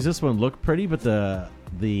 Not only does this one look pretty, but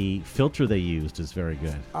the filter they used is very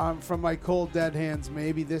good. From my cold dead hands,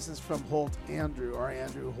 maybe this is from Holt Andrew or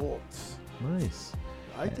Andrew Holt. Nice.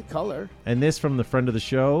 I like the color. And this from the friend of the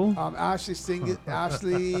show.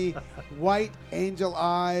 Ashley White Angel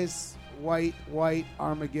Eyes, white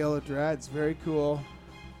Armadillo Dreads. Very cool.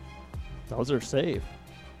 Those are safe.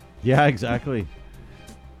 Yeah, exactly.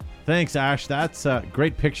 Thanks, Ash. That's a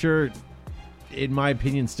great picture. In my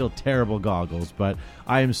opinion, still terrible goggles, but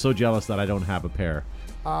I am so jealous that I don't have a pair.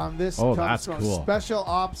 This Oh, comes that's from cool. Special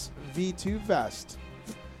Ops V2 vest.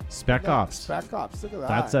 Spec Ops. Spec Ops. Look at that.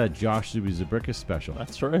 That's a Josh Zubizabrickus special.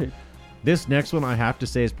 That's right. This next one, I have to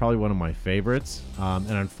say, is probably one of my favorites. And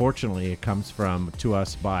unfortunately, it comes to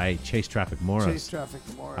us by Chase Traffic Morris. Chase Traffic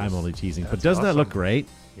Morris. I'm only teasing. But That's doesn't that look awesome. great?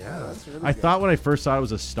 Yeah, Yeah. that's really I good. thought when I first saw it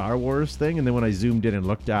was a Star Wars thing, and then when I zoomed in and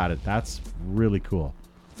looked at it, that's really cool.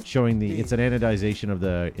 Showing it's an anodization of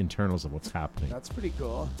the internals of what's happening. That's pretty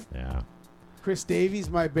cool. Yeah. Chris Davies,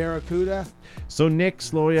 my Barracuda. So Nick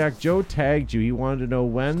Sloyak, Joe tagged you. He wanted to know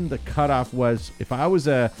when the cutoff was. If I was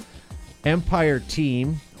a Empire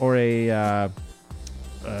team or a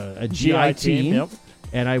GI team, Yep.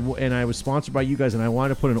 and I was sponsored by you guys, and I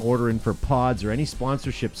wanted to put an order in for pods or any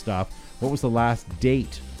sponsorship stuff, what was the last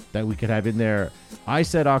date that we could have in there? I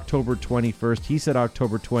said October 21st. He said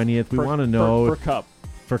October 20th. We want to know for Cup.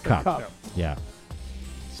 for Cup. Cup. Yeah.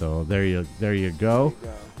 So there you go. There you go.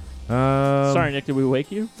 Sorry, Nick, did we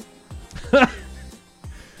wake you?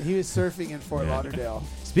 He was surfing in Fort Yeah. Lauderdale.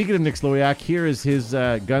 Speaking of Nick Sloyak, here is his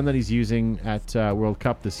gun that he's using at World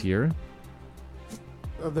Cup this year.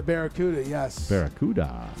 The Barracuda, yes.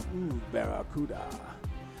 Barracuda. Ooh, Barracuda.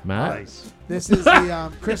 Matt? Nice. This is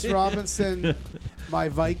the Chris Robinson, my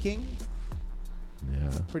Viking. Yeah.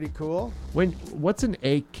 Pretty cool. What's an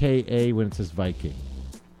AKA when it says Viking?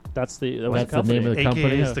 That's the That's the company. name of the AKA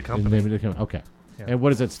company? is the company. name of the company. Okay. Yeah. And what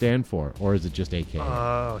does it stand for? Or is it just AKA?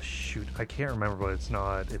 Oh, shoot. I can't remember, but it's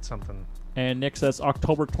not. It's something. And Nick says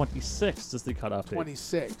October 26th is the cutoff date.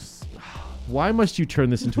 26. Why must you turn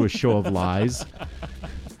this into a show of lies?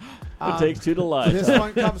 It takes two to lie. This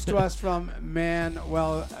one comes to us from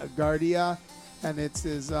Manuel Guardia, and it's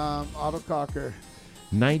his autococker.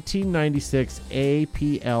 1996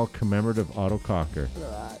 APL commemorative autococker. Look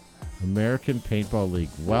at that. American Paintball League.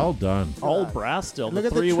 Well done. All brass still. Look The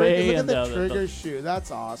at the three-way trigger. Look and at the trigger shoe.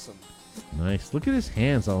 That's awesome. Nice. Look at his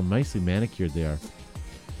hands, all nicely manicured they are.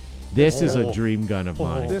 This is a Oh. dream gun of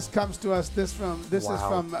mine. This comes to us. This is Wow.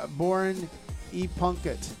 from Born E.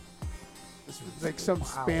 Punkett. This is like some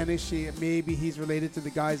Spanish. Maybe he's related to the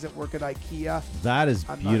guys that work at IKEA. That is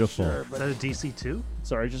I'm beautiful. not sure, Is but that a DC2?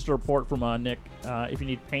 Sorry, just a report from Nick. If you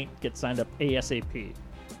need paint, get signed up ASAP.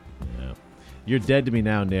 Yeah. You're dead to me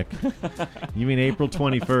now, Nick. You mean April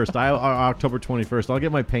 21st? October 21st. I'll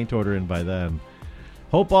get my paint order in by then.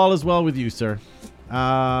 Hope all is well with you, sir.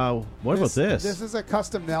 What about this? This is a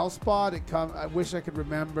custom nail spot. I wish I could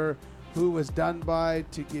remember who it was done by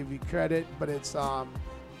to give you credit, but it's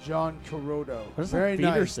John Corodo. What is that Very feeder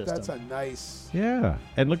nice. system? That's a nice. Yeah,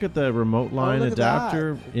 and look at the remote line look at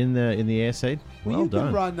adapter in the ASA. Well you done.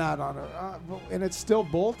 can run that on and it's still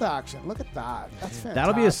bolt action. Look at that. That's fantastic.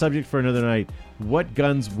 That'll be a subject for another night. What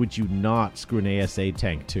guns would you not screw an ASA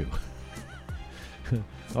tank to,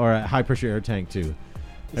 or a high pressure air tank to?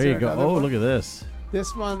 There you there go. another Oh, one? look at this.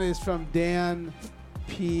 This one is from Dan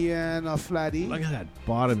Pianoflatti. Look at that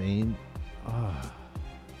bottom aim. Ah.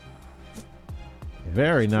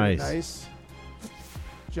 Very Pretty nice. nice.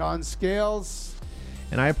 John Scales.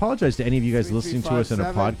 And I apologize to any of you guys listening to us in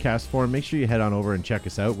a 3357. podcast form. Make sure you head on over and check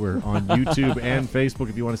us out. We're on YouTube and Facebook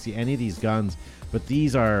if you want to see any of these guns. But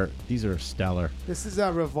these are stellar. This is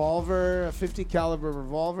a revolver, a 50 caliber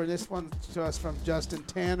revolver. This one to us from Justin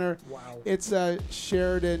Tanner. Wow. It's a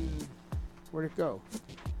Sheridan. Where'd it go?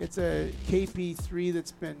 It's a KP3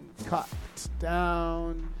 that's been cut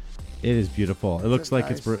down. It is beautiful. It looks like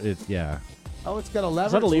nice? it's yeah. Oh, it's got a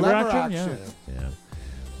lever. that a it's lever action? Yeah.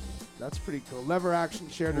 That's pretty cool. Lever action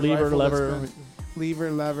Sheridan Lever, rifle that's lever.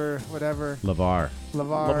 been- lever, whatever. Lavar.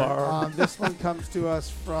 Lavar. This one comes to us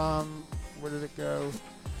from, where did it go?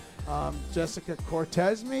 Jessica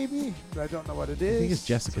Cortez, maybe? But I don't know what it is. I think it's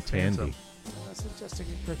Jessica It's a Phantom. Tandy. That's a Jessica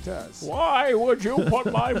Cortez. Why would you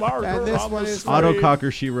put my marker And this on one the is screen?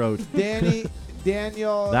 Autococker, she wrote.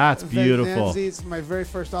 Daniel. That's beautiful. Venanzi. It's my very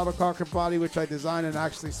first autococker body, which I designed and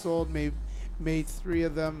actually sold. Made 3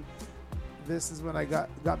 of them. This is when I got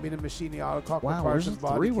me to machine the autococker Wow, parts where's and the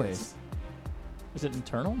body three-way? kits. Is it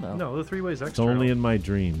internal? No. No, the three-way's It's extra. only in my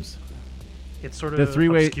dreams. It's sort The of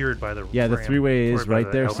three-way- obscured by the Yeah, the ram, three-way is or by right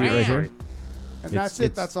the there. See it LP. right here? And It's- that's it.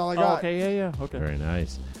 it's- That's all I Oh, got. okay, yeah. Okay. Very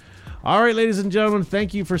nice. All right, ladies and gentlemen,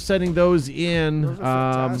 thank you for sending those in. Those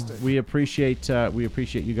are fantastic. We appreciate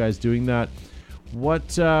you guys doing that. What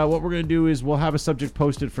we're going to do is we'll have a subject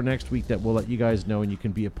posted for next week that we'll let you guys know, and you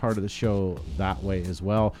can be a part of the show that way as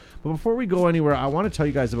well. But before we go anywhere, I want to tell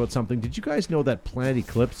you guys about something. Did you guys know that Planet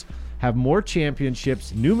Eclipse have more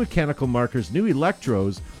championships, new mechanical markers, new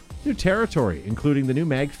electros, new territory, including the new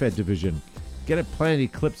MagFed division? Get a Planet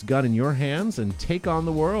Eclipse gun in your hands and take on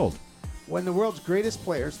the world. When the world's greatest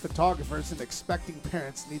players, photographers, and expecting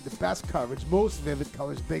parents need the best coverage, most vivid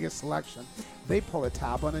colors, biggest selection, they pull a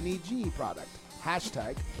tab on an EG product.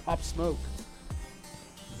 Hashtag Pop Smoke.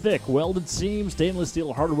 Thick, welded seams, stainless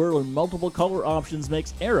steel hardware, and multiple color options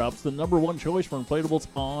makes Air Ups the #1 choice for inflatables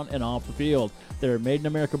on and off the field. They're made in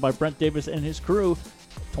America by Brent Davis and his crew.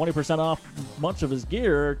 20% off much of his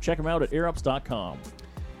gear. Check him out at airups.com.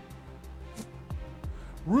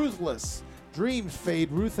 Ruthless. Dreams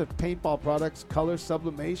fade. Ruthless paintball products, color,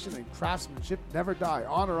 sublimation, and craftsmanship never die.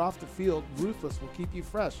 On or off the field, Ruthless will keep you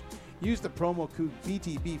fresh. Use the promo code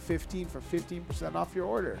BTB15 for 15% off your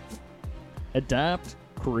order. Adapt,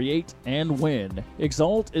 create, and win.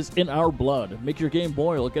 Exalt is in our blood. Make your game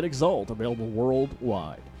boil. Get Exalt. Available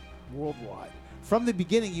worldwide. Worldwide. From the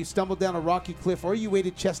beginning, you stumbled down a rocky cliff or you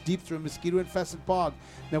waded chest deep through a mosquito-infested bog.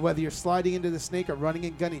 Now, whether you're sliding into the snake or running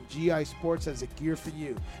and gunning, GI Sports has a gear for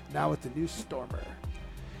you. Now with the new Stormer.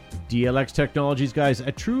 DLX Technologies, guys,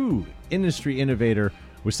 a true industry innovator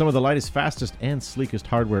with some of the lightest, fastest, and sleekest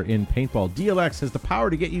hardware in paintball. DLX has the power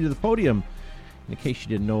to get you to the podium. In case you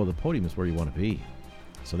didn't know, the podium is where you want to be.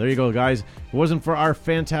 So there you go, guys. If it wasn't for our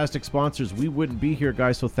fantastic sponsors, we wouldn't be here,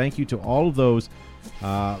 guys. So thank you to all of those.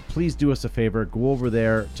 Please do us a favor. Go over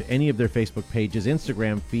there to any of their Facebook pages,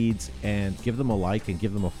 Instagram feeds, and give them a like and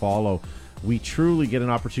give them a follow. We truly get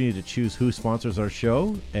an opportunity to choose who sponsors our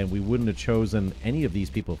show, and we wouldn't have chosen any of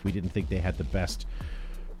these people if we didn't think they had the best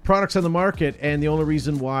products on the market. And the only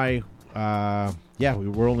reason why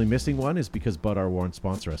we're only missing one is because Bud R won't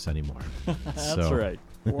sponsor us anymore. That's right.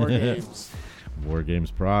 War Games. War Games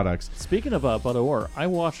products. Speaking of Bud War, I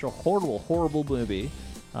watched a horrible movie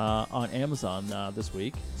on Amazon this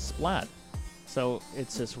week, Splat. So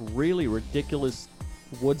it's this really ridiculous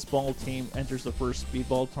Woods ball team enters the first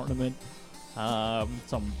speedball tournament.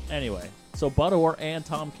 Anyway, so Bud Orr and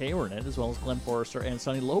Tom Kay were in it, as well as Glenn Forrester and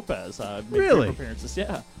Sonny Lopez. Made Really? brief appearances.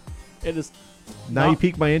 Yeah, it is. Now you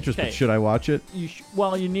piqued my interest, Okay. but should I watch it?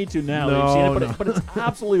 Well, you need to now. No, that you've seen it, no. but it's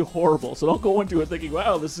absolutely horrible. So don't go into it thinking,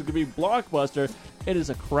 "Wow, this is gonna be blockbuster." It is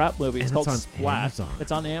a crap movie. It's And called it's on Splat. Amazon.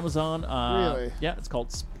 It's on Amazon. Really? Yeah, it's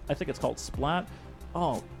called. I think it's called Splat.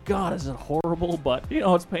 Oh God, is it horrible? But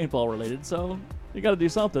it's paintball related, so you got to do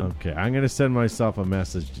something. Okay, I'm going to send myself a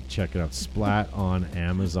message to check it out. Splat on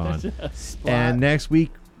Amazon. Splat. And next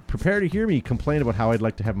week, prepare to hear me complain about how I'd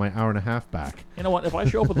like to have my hour and a half back. You know what? If I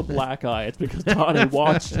show up with a black eye, it's because Donnie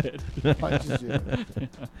watched it. Punches you.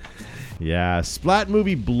 Yeah, Splat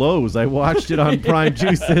movie blows. I watched it on Prime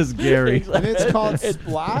 2, says Gary. And it's called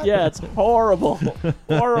Splat? Yeah, it's horrible.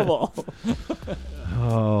 Horrible.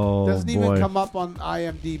 Oh, Doesn't boy. even come up on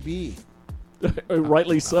IMDb.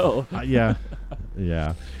 Rightly so. Yeah.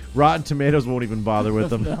 Rotten Tomatoes won't even bother with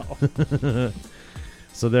them. No.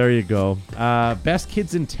 So there you go. Best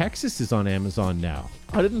Kids in Texas is on Amazon now.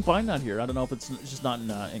 I didn't find that here. I don't know if it's just not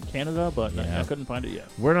in Canada, but Yeah. I couldn't find it yet.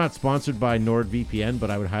 We're not sponsored by NordVPN, but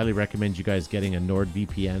I would highly recommend you guys getting a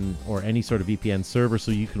NordVPN or any sort of VPN server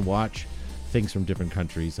so you can watch things from different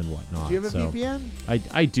countries and whatnot. Do you have a So VPN?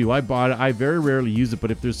 I do. I bought it. I very rarely use it,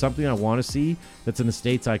 but if there's something I want to see that's in the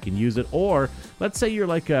States, I can use it. Or let's say you're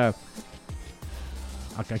like a...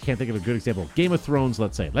 I can't think of a good example. Game of Thrones,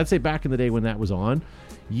 let's say. Let's say back in the day when that was on,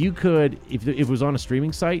 you could, if it was on a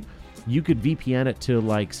streaming site, you could VPN it to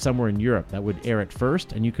like somewhere in Europe that would air it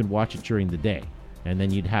first, and you could watch it during the day. And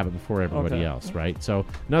then you'd have it before everybody Okay. else, right? So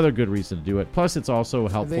another good reason to do it. Plus, it's also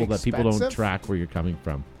helpful that people don't expensive? track where you're coming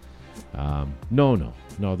from. No.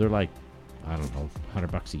 They're like, I don't know,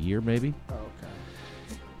 $100 a year maybe. Oh, okay.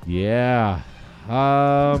 Yeah.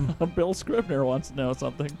 Bill Scribner wants to know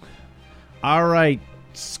something. All right,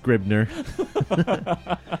 Scribner.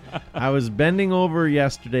 I was bending over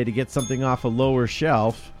yesterday to get something off a lower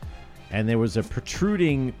shelf, and there was a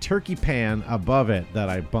protruding turkey pan above it that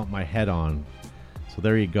I bumped my head on. So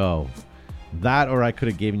there you go. That, or I could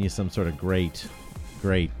have given you some sort of great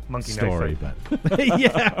Monkey story. knife But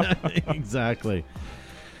yeah, exactly.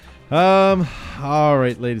 All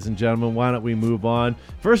right, ladies and gentlemen, why don't we move on?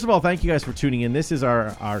 First of all, thank you guys for tuning in. This is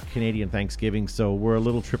our Canadian Thanksgiving, so we're a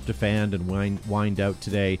little tryptophan and wind out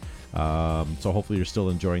today. So hopefully you're still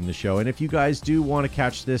enjoying the show. And if you guys do want to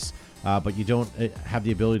catch this, but you don't have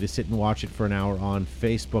the ability to sit and watch it for an hour on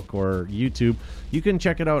Facebook or YouTube, you can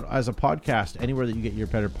check it out as a podcast anywhere that you get your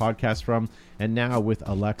better podcast from, and now with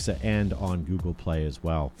Alexa and on Google Play as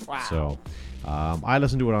well. Wow. So I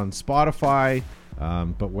listen to it on Spotify.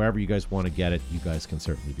 But wherever you guys want to get it, you guys can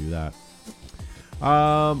certainly do that.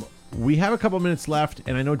 We have a couple minutes left,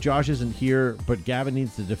 and I know Josh isn't here, but Gavin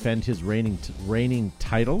needs to defend his reigning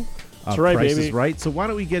title. That's right, Price baby. is Right. So why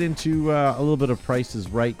don't we get into a little bit of Price is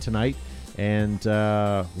Right tonight, and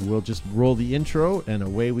we'll just roll the intro, and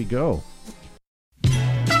away we go.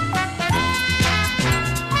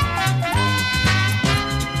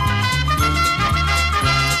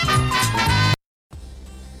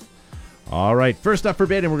 All right, first up for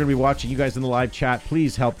bid, and we're going to be watching you guys in the live chat.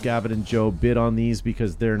 Please help Gavin and Joe bid on these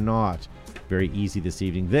because they're not very easy this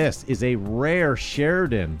evening. This is a rare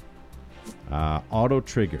Sheridan auto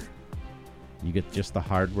trigger. You get just the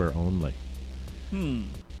hardware only.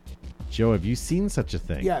 Joe, have you seen such a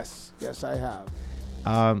thing? Yes, I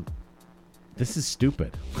have. This is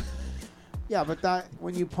stupid. Yeah, but that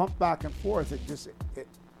when you pump back and forth, it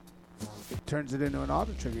turns it into an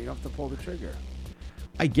auto trigger. You don't have to pull the trigger.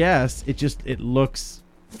 I guess it looks.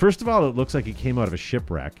 First of all, it looks like it came out of a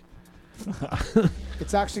shipwreck.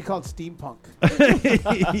 It's actually called steampunk.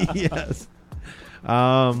 Yes.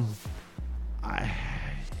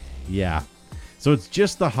 Yeah. So it's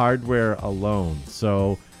just the hardware alone.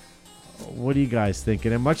 So what are you guys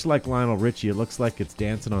thinking? And much like Lionel Richie, it looks like it's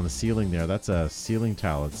dancing on the ceiling there. That's a ceiling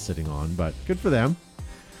tile it's sitting on, but good for them.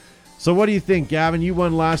 So what do you think, Gavin? You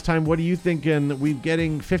won last time. What are you thinking? We're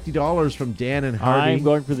getting $50 from Dan and Hardy. I'm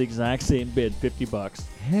going for the exact same bid, $50.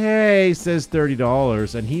 Hey, says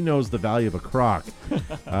 $30, and he knows the value of a crock.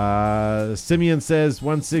 Simeon says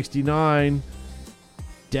 $169.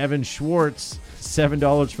 Devin Schwartz,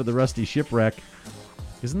 $7 for the rusty shipwreck.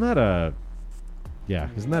 Isn't that a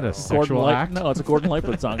sexual act? No, it's a Gordon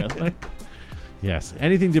Lightfoot song, isn't it? Yes.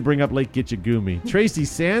 Anything to bring up Lake Gitchagumi. Tracy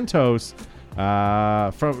Santos,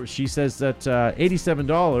 she says that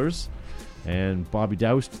 $87, and Bobby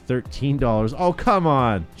Doust $13. Oh, come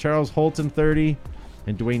on. Charles Holton $30,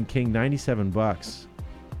 and Dwayne King $97.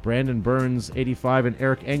 Brandon Burns $85, and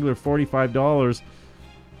Eric Engler $45.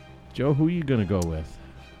 Joe, who are you gonna go with?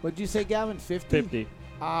 What'd you say, Gavin? 50? 50.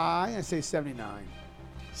 I'm gonna say 79.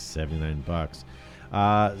 $79.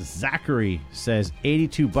 Zachary says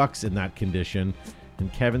 $82 in that condition,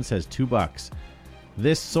 and Kevin says $2.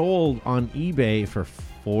 This sold on eBay for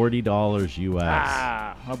 $40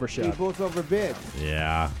 US. Rubber We shot. both overbid.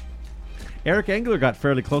 Yeah. Eric Engler got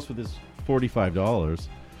fairly close with his $45.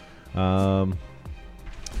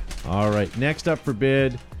 All right. Next up for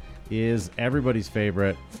bid is everybody's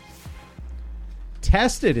favorite.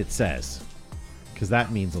 Tested, it says, because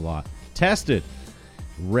that means a lot. Tested.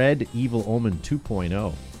 Red Evil Omen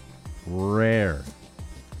 2.0. Rare.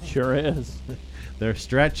 Sure is. They're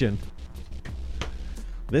stretching.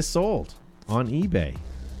 This sold on eBay.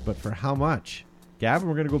 But for how much? Gavin,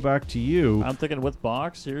 we're going to go back to you. I'm thinking with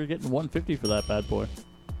box, you're getting $150 for that bad boy.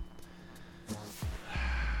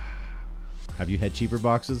 Have you had cheaper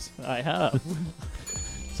boxes? I have.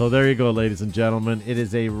 So there you go, ladies and gentlemen. It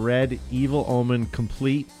is a Red Evil Omen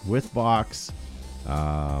complete with box.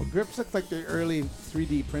 Grips look like they're early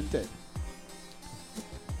 3D printed.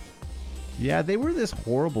 Yeah, they were this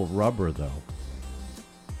horrible rubber, though.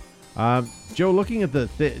 Joe, looking at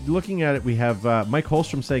looking at it, we have Mike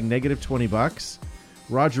Holstrom saying negative $20,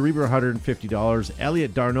 Roger Reber $150,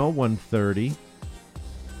 Elliot Darno $130,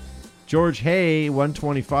 George Hay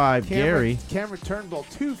 $125, Gary. Cameron Turnbull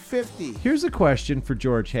 $250. Here's a question for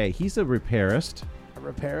George Hay. He's a repairist. A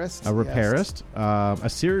repairist. A repairist, a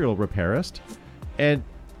serial repairist. And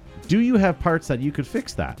do you have parts that you could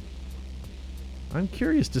fix that? I'm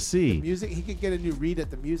curious to see. Music. He could get a new read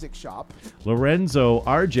at the music shop. Lorenzo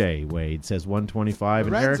RJ Wade says $125.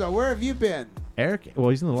 Lorenzo, And where have you been? Eric, well,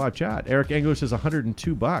 he's in the live chat. Eric Engler says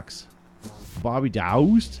 $102. Bobby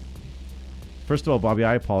Doust. First of all, Bobby,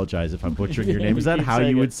 I apologize if I'm butchering your name. Is that Keep how you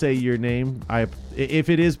saying would it. say your name? If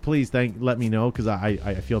it is, please let me know, because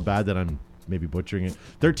I feel bad that I'm maybe butchering it.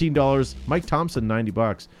 $13. Mike Thompson,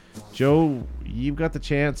 $90. Joe, you've got the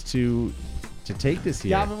chance to take this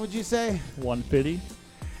here. Gavin, would you say? 150.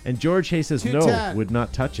 And George Hay says no, 210. would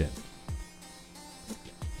not touch it.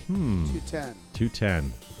 210.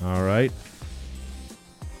 210. All right.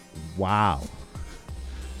 Wow.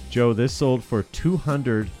 Joe, this sold for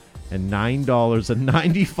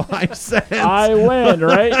 $209.95. I win,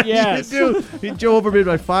 right? Yes. You do. Joe overbid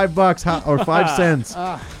by $5 or 5 cents.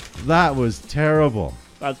 That was terrible.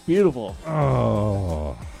 That's beautiful.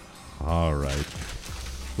 Oh. All right.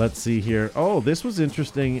 Let's see here. Oh, this was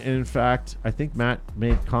interesting. And in fact, I think Matt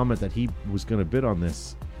made a comment that he was going to bid on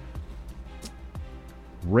this.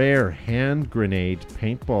 Rare hand grenade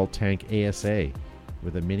paintball tank ASA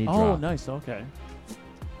with a mini drop. Oh, nice. Okay.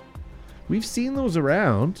 We've seen those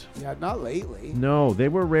around. Yeah, not lately. No, they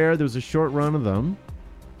were rare. There was a short run of them.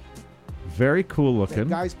 Very cool The looking.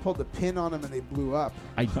 guys pulled the pin on them and they blew up.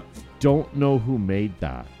 I don't know who made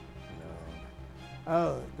that.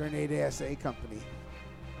 Oh, Grenade ASA Company.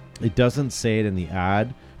 It doesn't say it in the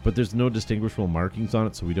ad, but there's no distinguishable markings on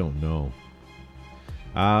it, so we don't know.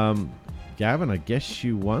 Gavin, I guess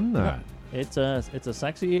you won that. It's a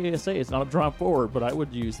sexy ASA. It's not a drop forward, but I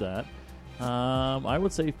would use that. I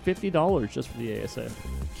would say $50 just for the ASA.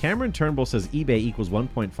 Cameron Turnbull says eBay equals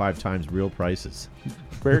 1.5 times real prices.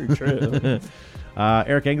 Very true.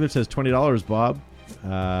 Eric Engler says $20, Bob.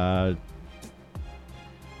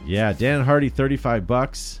 Yeah, Dan Hardy,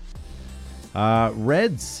 $35.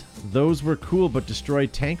 Reds, those were cool, but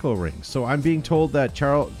destroyed tank O-rings. So I'm being told that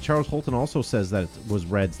Charles Holton also says that it was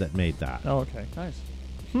Reds that made that. Oh, okay. Nice.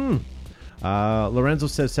 Lorenzo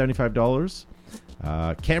says $75.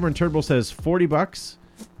 Cameron Turnbull says $40.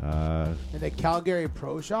 And the Calgary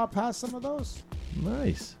Pro Shop has some of those.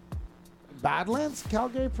 Nice. Badlands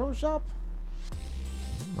Calgary Pro Shop.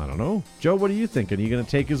 I don't know. Joe, what are you thinking? Are you going to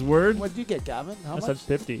take his word? What did you get, Gavin? How I much? said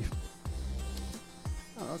 50.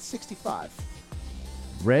 I don't know, 65.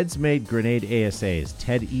 Reds made grenade ASAs.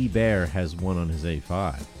 Ted E. Bear has one on his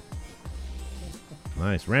A5.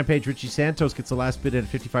 Nice. Rampage Richie Santos gets the last bid at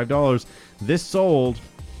 $55. This sold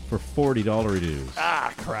for $40 reduce.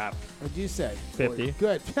 Ah, crap. What'd you say? 50.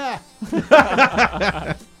 Good.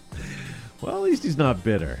 Well, at least he's not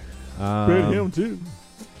bitter. too.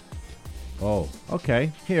 Oh,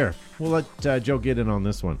 okay. Here, we'll let Joe get in on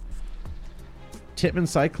this one. Titman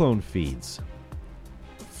Cyclone feeds.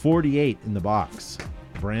 48 in the box.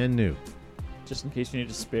 Brand new. Just in case you need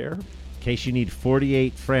a spare. In case you need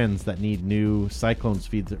 48 friends that need new Cyclones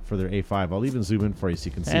feeds for their A5. I'll even zoom in for you so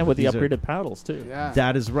you can see. And but with the these are- upgraded paddles, too. Yeah.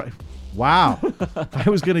 That is right. Wow. I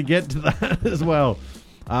was going to get to that as well.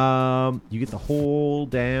 You get the whole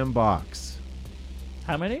damn box.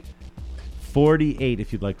 How many? 48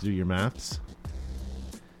 if you'd like to do your maths.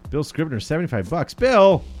 Bill Scribner, $75.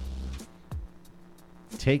 Bill!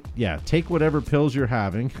 Take whatever pills you're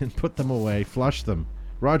having and put them away. Flush them.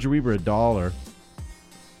 Roger Weber, $1.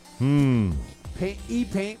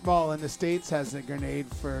 E-Paintball in the States has a grenade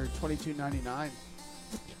for $22.99.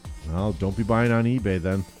 Well, don't be buying on eBay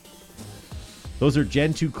then. Those are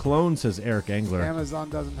Gen 2 clones, says Eric Engler. Amazon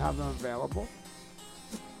doesn't have them available.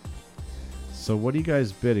 So what are you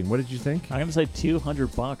guys bidding? What did you think? I'm gonna say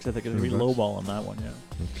 $200. I think it'd be $200? low ball on that one. Yeah.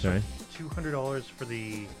 Okay. $200 for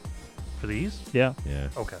these? Yeah. Yeah.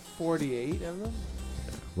 Okay. 48 of them.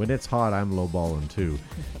 When it's hot, I'm lowballing too.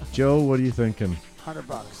 Joe, what are you thinking? $100.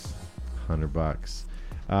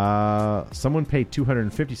 $100. Someone paid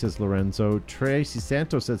 $250, says Lorenzo. Tracy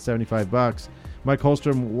Santos said $75. Mike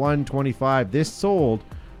Holstrom $125. This sold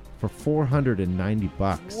for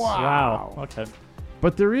 $490. Wow. Okay.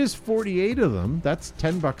 But there is 48 of them. That's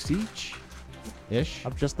 $10 each, ish.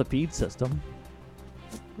 Of just the feed system.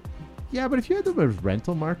 Yeah, but if you had them as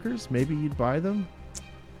rental markers, maybe you'd buy them.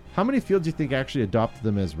 How many fields do you think actually adopted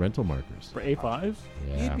them as rental markers? For A5s?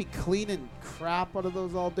 Yeah. You'd be cleaning crap out of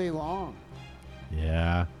those all day long.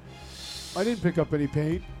 Yeah. I didn't pick up any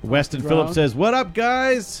paint. Weston Ground. Phillips says, "What up,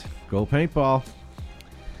 guys? Go paintball."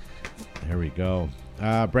 There we go.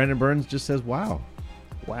 Brandon Burns just says, "Wow."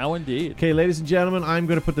 Wow, indeed. Okay, ladies and gentlemen, I'm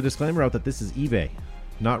going to put the disclaimer out that this is eBay,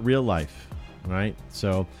 not real life. All right?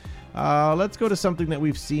 So let's go to something that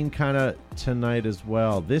we've seen kind of tonight as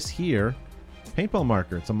well. This here, paintball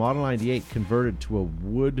marker. It's a Model 98 converted to a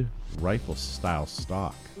wood rifle style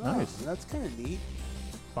stock. Nice. That's kind of neat.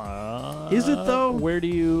 Is it, though? Where do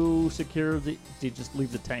you secure the? Do you just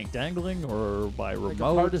leave the tank dangling, or by Like a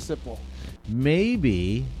remote? participle.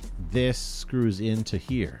 Maybe this screws into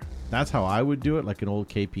here. That's how I would do it, like an old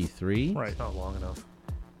KP3. Right. It's not long enough.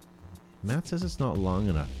 Matt says it's not long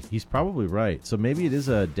enough. He's probably right. So maybe it is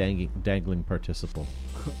a dangling participle.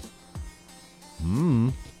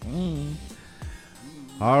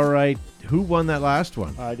 All right. Who won that last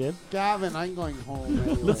one? I did. Gavin, I'm going home.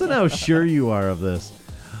 Anyway. Listen how sure you are of this.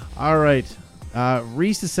 All right.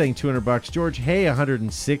 Reese is saying $200. George Hay,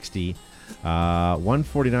 160.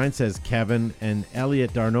 149 says Kevin. And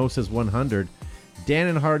Elliot Darno says 100. Dan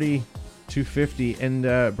and Hardy, 250. And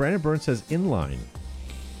Brandon Burns says inline.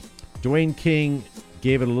 Dwayne King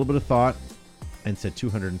gave it a little bit of thought and said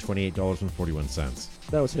 $228.41.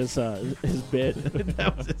 That was his bid.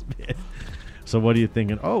 That was his bid. So what are you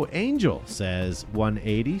thinking? Oh, Angel says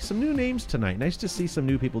 180. Some new names tonight. Nice to see some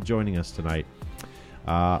new people joining us tonight.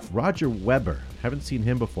 Roger Weber. Haven't seen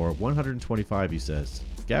him before. 125, he says.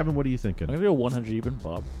 Gavin, what are you thinking? I'm gonna go 100 even,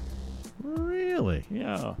 Bob. Really?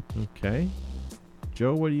 Yeah. Okay.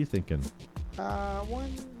 Joe, what are you thinking?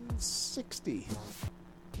 160.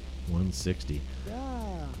 160.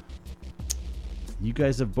 Yeah. You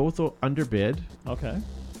guys have both underbid. Okay.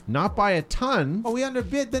 Not by a ton. Oh, we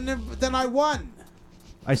underbid. Then I won.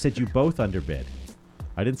 I said you both underbid.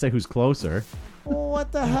 I didn't say who's closer. Oh,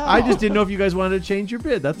 what the hell? I just didn't know if you guys wanted to change your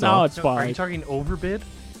bid. That's No, all. it's No, fine. are you talking overbid?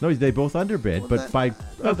 No, they both underbid, Well, but that- by That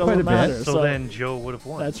quite a doesn't matter. bit. So, So- then Joe would have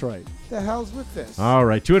won. That's right. The hell's with this? All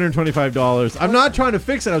right, $225. I'm not trying to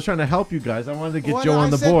fix it. I was trying to help you guys. I wanted to get Well, Joe no, on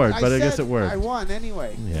the said- board, but I guess said it worked. I won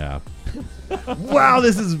anyway. Yeah. Wow,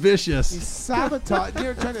 this is You vicious. sabotage.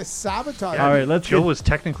 You're trying to sabotage. All right, let's Joe get- was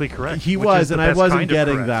technically correct. He which was, is the and I best wasn't kind of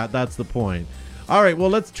getting correct. that. That's the point. All right, well,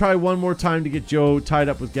 let's try one more time to get Joe tied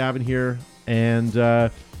up with Gavin here. And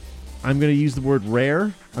I'm going to use the word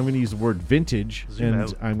rare. I'm going to use the word vintage. Zoom and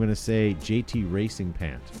out. I'm going to say JT Racing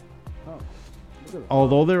Pant. Oh, look at it.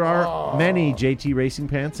 Although there are many JT Racing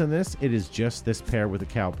Pants in this, it is just this pair with a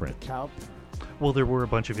cow print. Cow. Well, there were a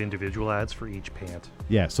bunch of individual ads for each pant.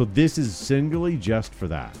 Yeah, so this is singly just for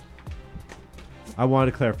that. I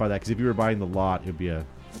wanted to clarify that because if you were buying the lot, it would be a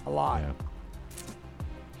lot. yeah.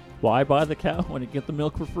 Why buy the cow when you get the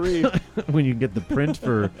milk for free? When you get the print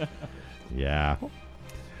for yeah.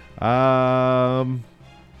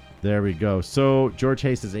 There we go. So George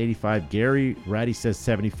Hayes says 85. Gary Ratty says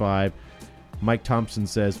 75. Mike Thompson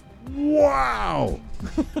says wow.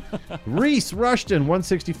 Reese Rushton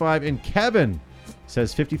 165 and Kevin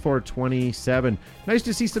says 5427. Nice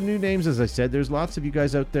to see some new names. As I said, there's lots of you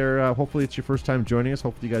guys out there. Hopefully it's your first time joining us.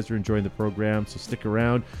 Hopefully you guys are enjoying the program, so stick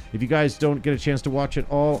around. If you guys don't get a chance to watch it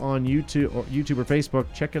all on YouTube or Facebook,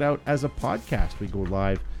 check it out as a podcast. We go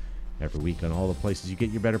live every week on all the places you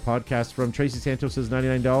get your better podcasts from. Tracy Santos says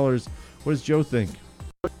 $99. What does Joe think?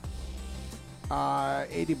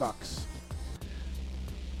 $80.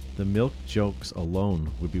 The milk jokes alone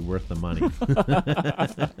would be worth the money.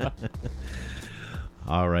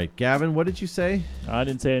 All right, Gavin, what did you say? I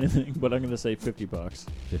didn't say anything, but I'm going to say $50.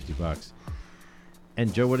 $50.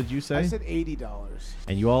 And Joe, what did you say? I said $80.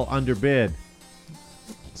 And you all underbid.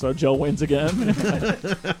 So Joe wins again.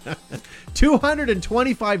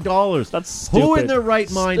 $225. That's stupid. Who in their right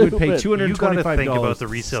mind would pay Stupid. You got to $225? think about the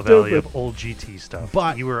resale Stupid. value of old GT stuff.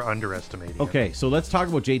 But- you were underestimating it. Okay, so let's talk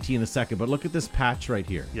about JT in a second, but look at this patch right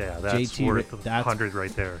here. Yeah, that's JT, worth that's 100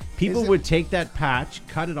 right there. People Is it- would take that patch,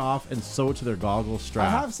 cut it off, and sew it to their goggle I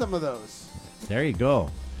strap. have some of those. There you go.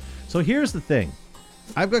 So here's the thing.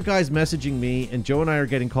 I've got guys messaging me, and Joe and I are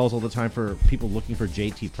getting calls all the time for people looking for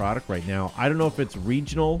JT product right now. I don't know if it's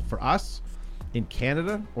regional for us in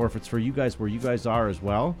Canada or if it's for you guys where you guys are as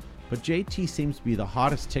well. But JT seems to be the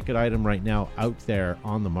hottest ticket item right now out there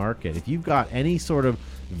on the market. If you've got any sort of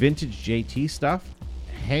vintage JT stuff,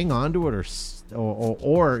 hang on to it,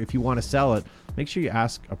 or if you want to sell it, make sure you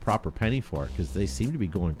ask a proper penny for it because they seem to be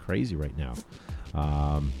going crazy right now.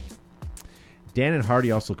 Dan and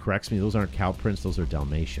Hardy also corrects me. Those aren't cow prints. Those are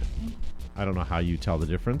Dalmatian. I don't know how you tell the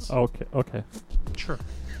difference. Okay. Sure.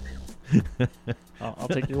 I'll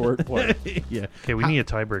take your word for it. Yeah. Okay, we need a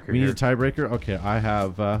tiebreaker We here. need a tiebreaker? Okay,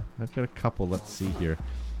 I've got a couple. Let's see here.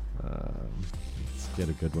 Let's get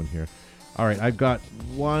a good one here. All right, I've got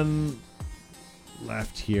one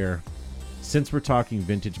left here. Since we're talking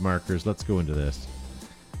vintage markers, let's go into this.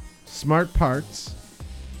 Smart Parts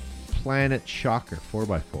Planet Shocker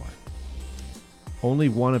 4x4. Only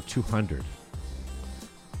one of 200.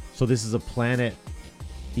 So this is a Planet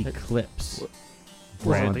Eclipse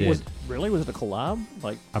branded. Was it a collab?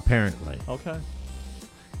 Like, Apparently. okay.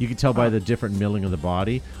 You can tell by the different milling of the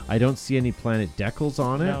body. I don't see any Planet decals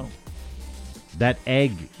on it. No. That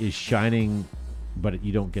egg is shining, but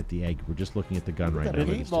you don't get the egg. We're just looking at the gun right The now.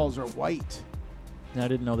 ladies and paintballs are white. I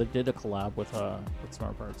didn't know they did a collab with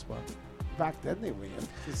Smart Parts. But Back then they were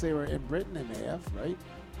because they were in Britain and AF, right?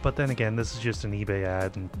 But then again, this is just an eBay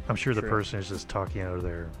ad, and I'm sure the True. person is just talking out of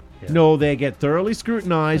their... Yeah. No, they get thoroughly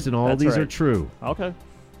scrutinized, and all That's these are right. true. okay.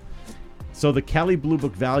 So the Kelly Blue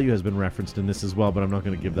Book value has been referenced in this as well, but I'm not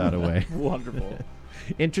going to give that away. Wonderful.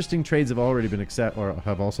 Interesting trades have already been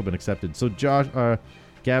have also been accepted. So Josh,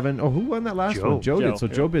 Gavin, who won that last Joe. one? Joe did. Joe, So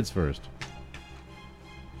yeah. Joe bids first.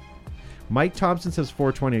 Mike Thompson says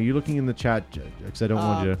 420. Are you looking in the chat? Because I don't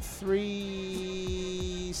want you to.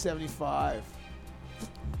 375.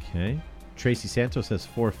 Okay. Tracy Santos says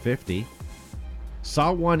 450.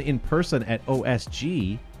 Saw one in person at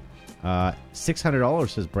OSG. $600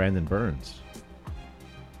 says Brandon Burns.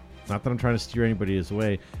 Not that I'm trying to steer anybody's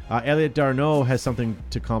way. Elliot Darno has something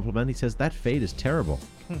to compliment. He says that fade is terrible.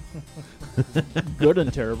 Good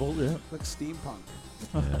and terrible. Yeah. Looks steampunk.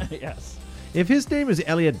 Yes. If his name is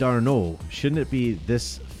Elliot Darno, shouldn't it be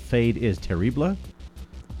this fade is terrible?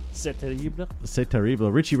 C'est terrible. C'est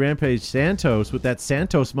terrible. Richie Rampage Santos with that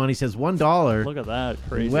Santos money says $1. Look at that.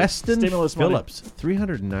 Crazy. Weston Stimulus money. Phillips,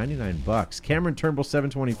 $399. Cameron Turnbull,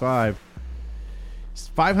 $725.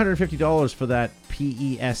 $550 for that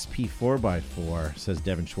PESP 4x4, says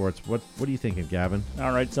Devin Schwartz. What are you thinking, Gavin?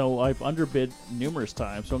 All right, so I've underbid numerous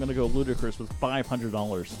times, so I'm going to go ludicrous with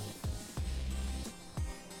 $500.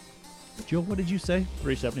 Joe, what did you say?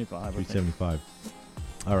 $375. I think. $375.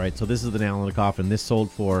 All right, so this is the nail in the coffin. This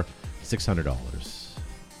sold for $600.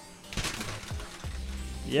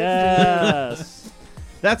 Yes.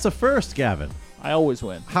 That's a first, Gavin. I always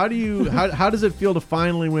win. How do you how does it feel to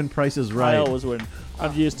finally win Prices Right? I always win.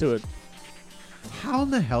 I'm used to it. How in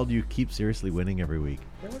the hell do you keep seriously winning every week?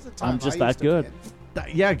 There was a time I'm just I used that to good. win.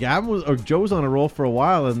 Yeah, Gavin was or Joe was on a roll for a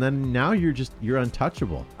while, and then now you're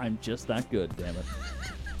untouchable. I'm just that good, damn it.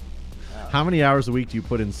 How many hours a week do you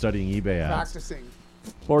put in studying eBay ads? Practicing.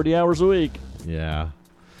 40 hours a week. Yeah.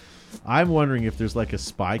 I'm wondering if there's like a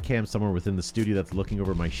spy cam somewhere within the studio that's looking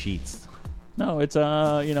over my sheets. No, it's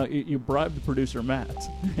you bribe the producer Matt,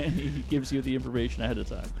 and he gives you the information ahead of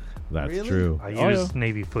time. That's Really? true. I Oh, use yeah.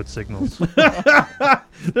 Navy foot signals.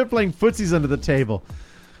 They're playing footsies under the table.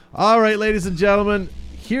 All right, ladies and gentlemen,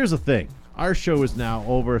 here's the thing. Our show is now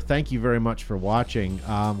over. Thank you very much for watching.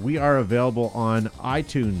 We are available on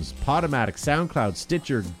iTunes, Podomatic, SoundCloud,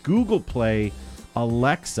 Stitcher, Google Play,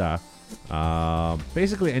 Alexa,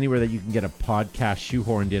 basically anywhere that you can get a podcast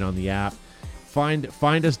shoehorned in on the app. Find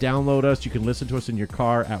us, download us. You can listen to us in your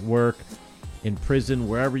car, at work, in prison,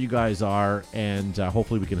 wherever you guys are, and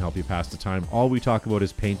hopefully we can help you pass the time. All we talk about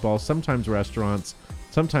is paintball, sometimes restaurants,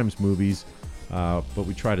 sometimes movies, but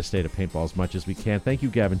we try to stay to paintball as much as we can. Thank you,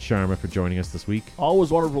 Gavin Sharma, for joining us this week.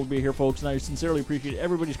 Always wonderful to be here, folks, and I sincerely appreciate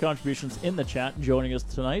everybody's contributions in the chat and joining us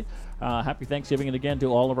tonight. Happy Thanksgiving and again to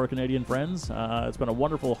all of our Canadian friends. It's been a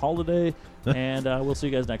wonderful holiday, and we'll see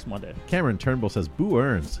you guys next Monday. Cameron Turnbull says, Boo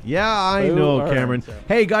Earns. Yeah, I Boo know, Earns, Cameron. yeah.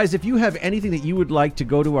 Hey, guys, if you have anything that you would like to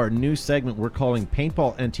go to our new segment we're calling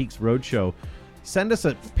Paintball Antiques Roadshow, send us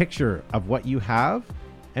a picture of what you have,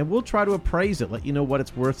 and we'll try to appraise it, let you know what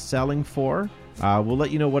it's worth selling for. We'll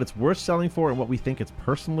let you know what it's worth selling for and what we think it's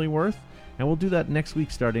personally worth. And we'll do that next week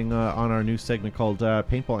starting on our new segment called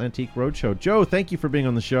Paintball Antique Roadshow. Joe, thank you for being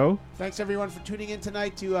on the show. Thanks, everyone, for tuning in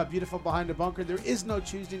tonight to Beautiful Behind the Bunker. There is no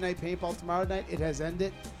Tuesday night paintball tomorrow night. It has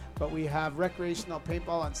ended. But we have recreational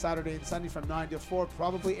paintball on Saturday and Sunday from 9 to 4.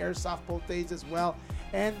 Probably airsoft both days as well.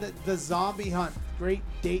 And the zombie hunt. Great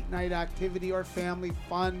date night activity or family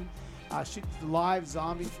fun. Shoot live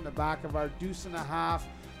zombies from the back of our Deuce and a Half.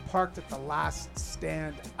 Parked at the last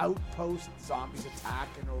stand outpost. Zombies attack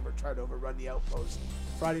and try to overrun the outpost.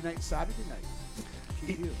 Friday night and Saturday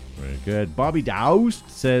night. Very good. Bobby Doust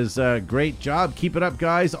says, great job. Keep it up,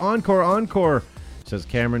 guys. Encore, encore, says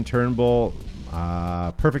Cameron Turnbull.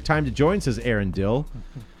 Perfect time to join, says Aaron Dill.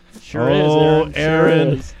 Sure is, Aaron.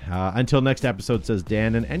 Sure is. Until next episode, says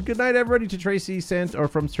Dan. And good night, everybody, to Tracy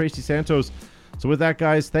from Tracy Santos. So with that,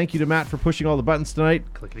 guys, thank you to Matt for pushing all the buttons tonight.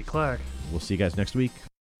 Clickety clack. We'll see you guys next week.